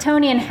two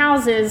Kryptonian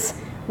houses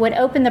would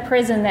open the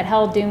prison that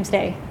held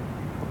Doomsday?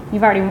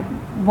 You've already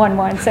won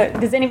one, so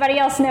does anybody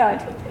else know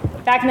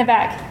it? Back in the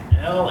back.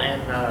 El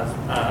and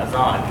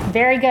Zod.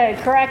 Very good,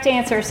 correct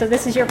answer. So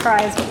this is your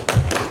prize.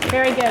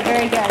 Very good,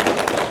 very good.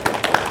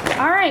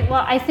 All right,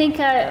 well, I think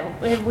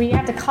we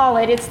have to call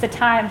it. It's the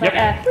time. But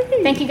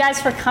thank you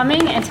guys for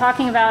coming and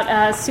talking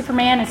about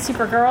Superman and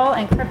Supergirl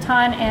and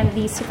Krypton and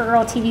the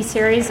Supergirl TV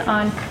series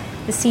on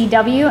the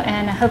CW.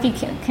 And I hope you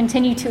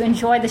continue to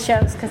enjoy the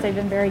shows because they've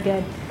been very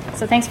good.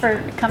 So thanks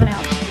for coming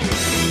out.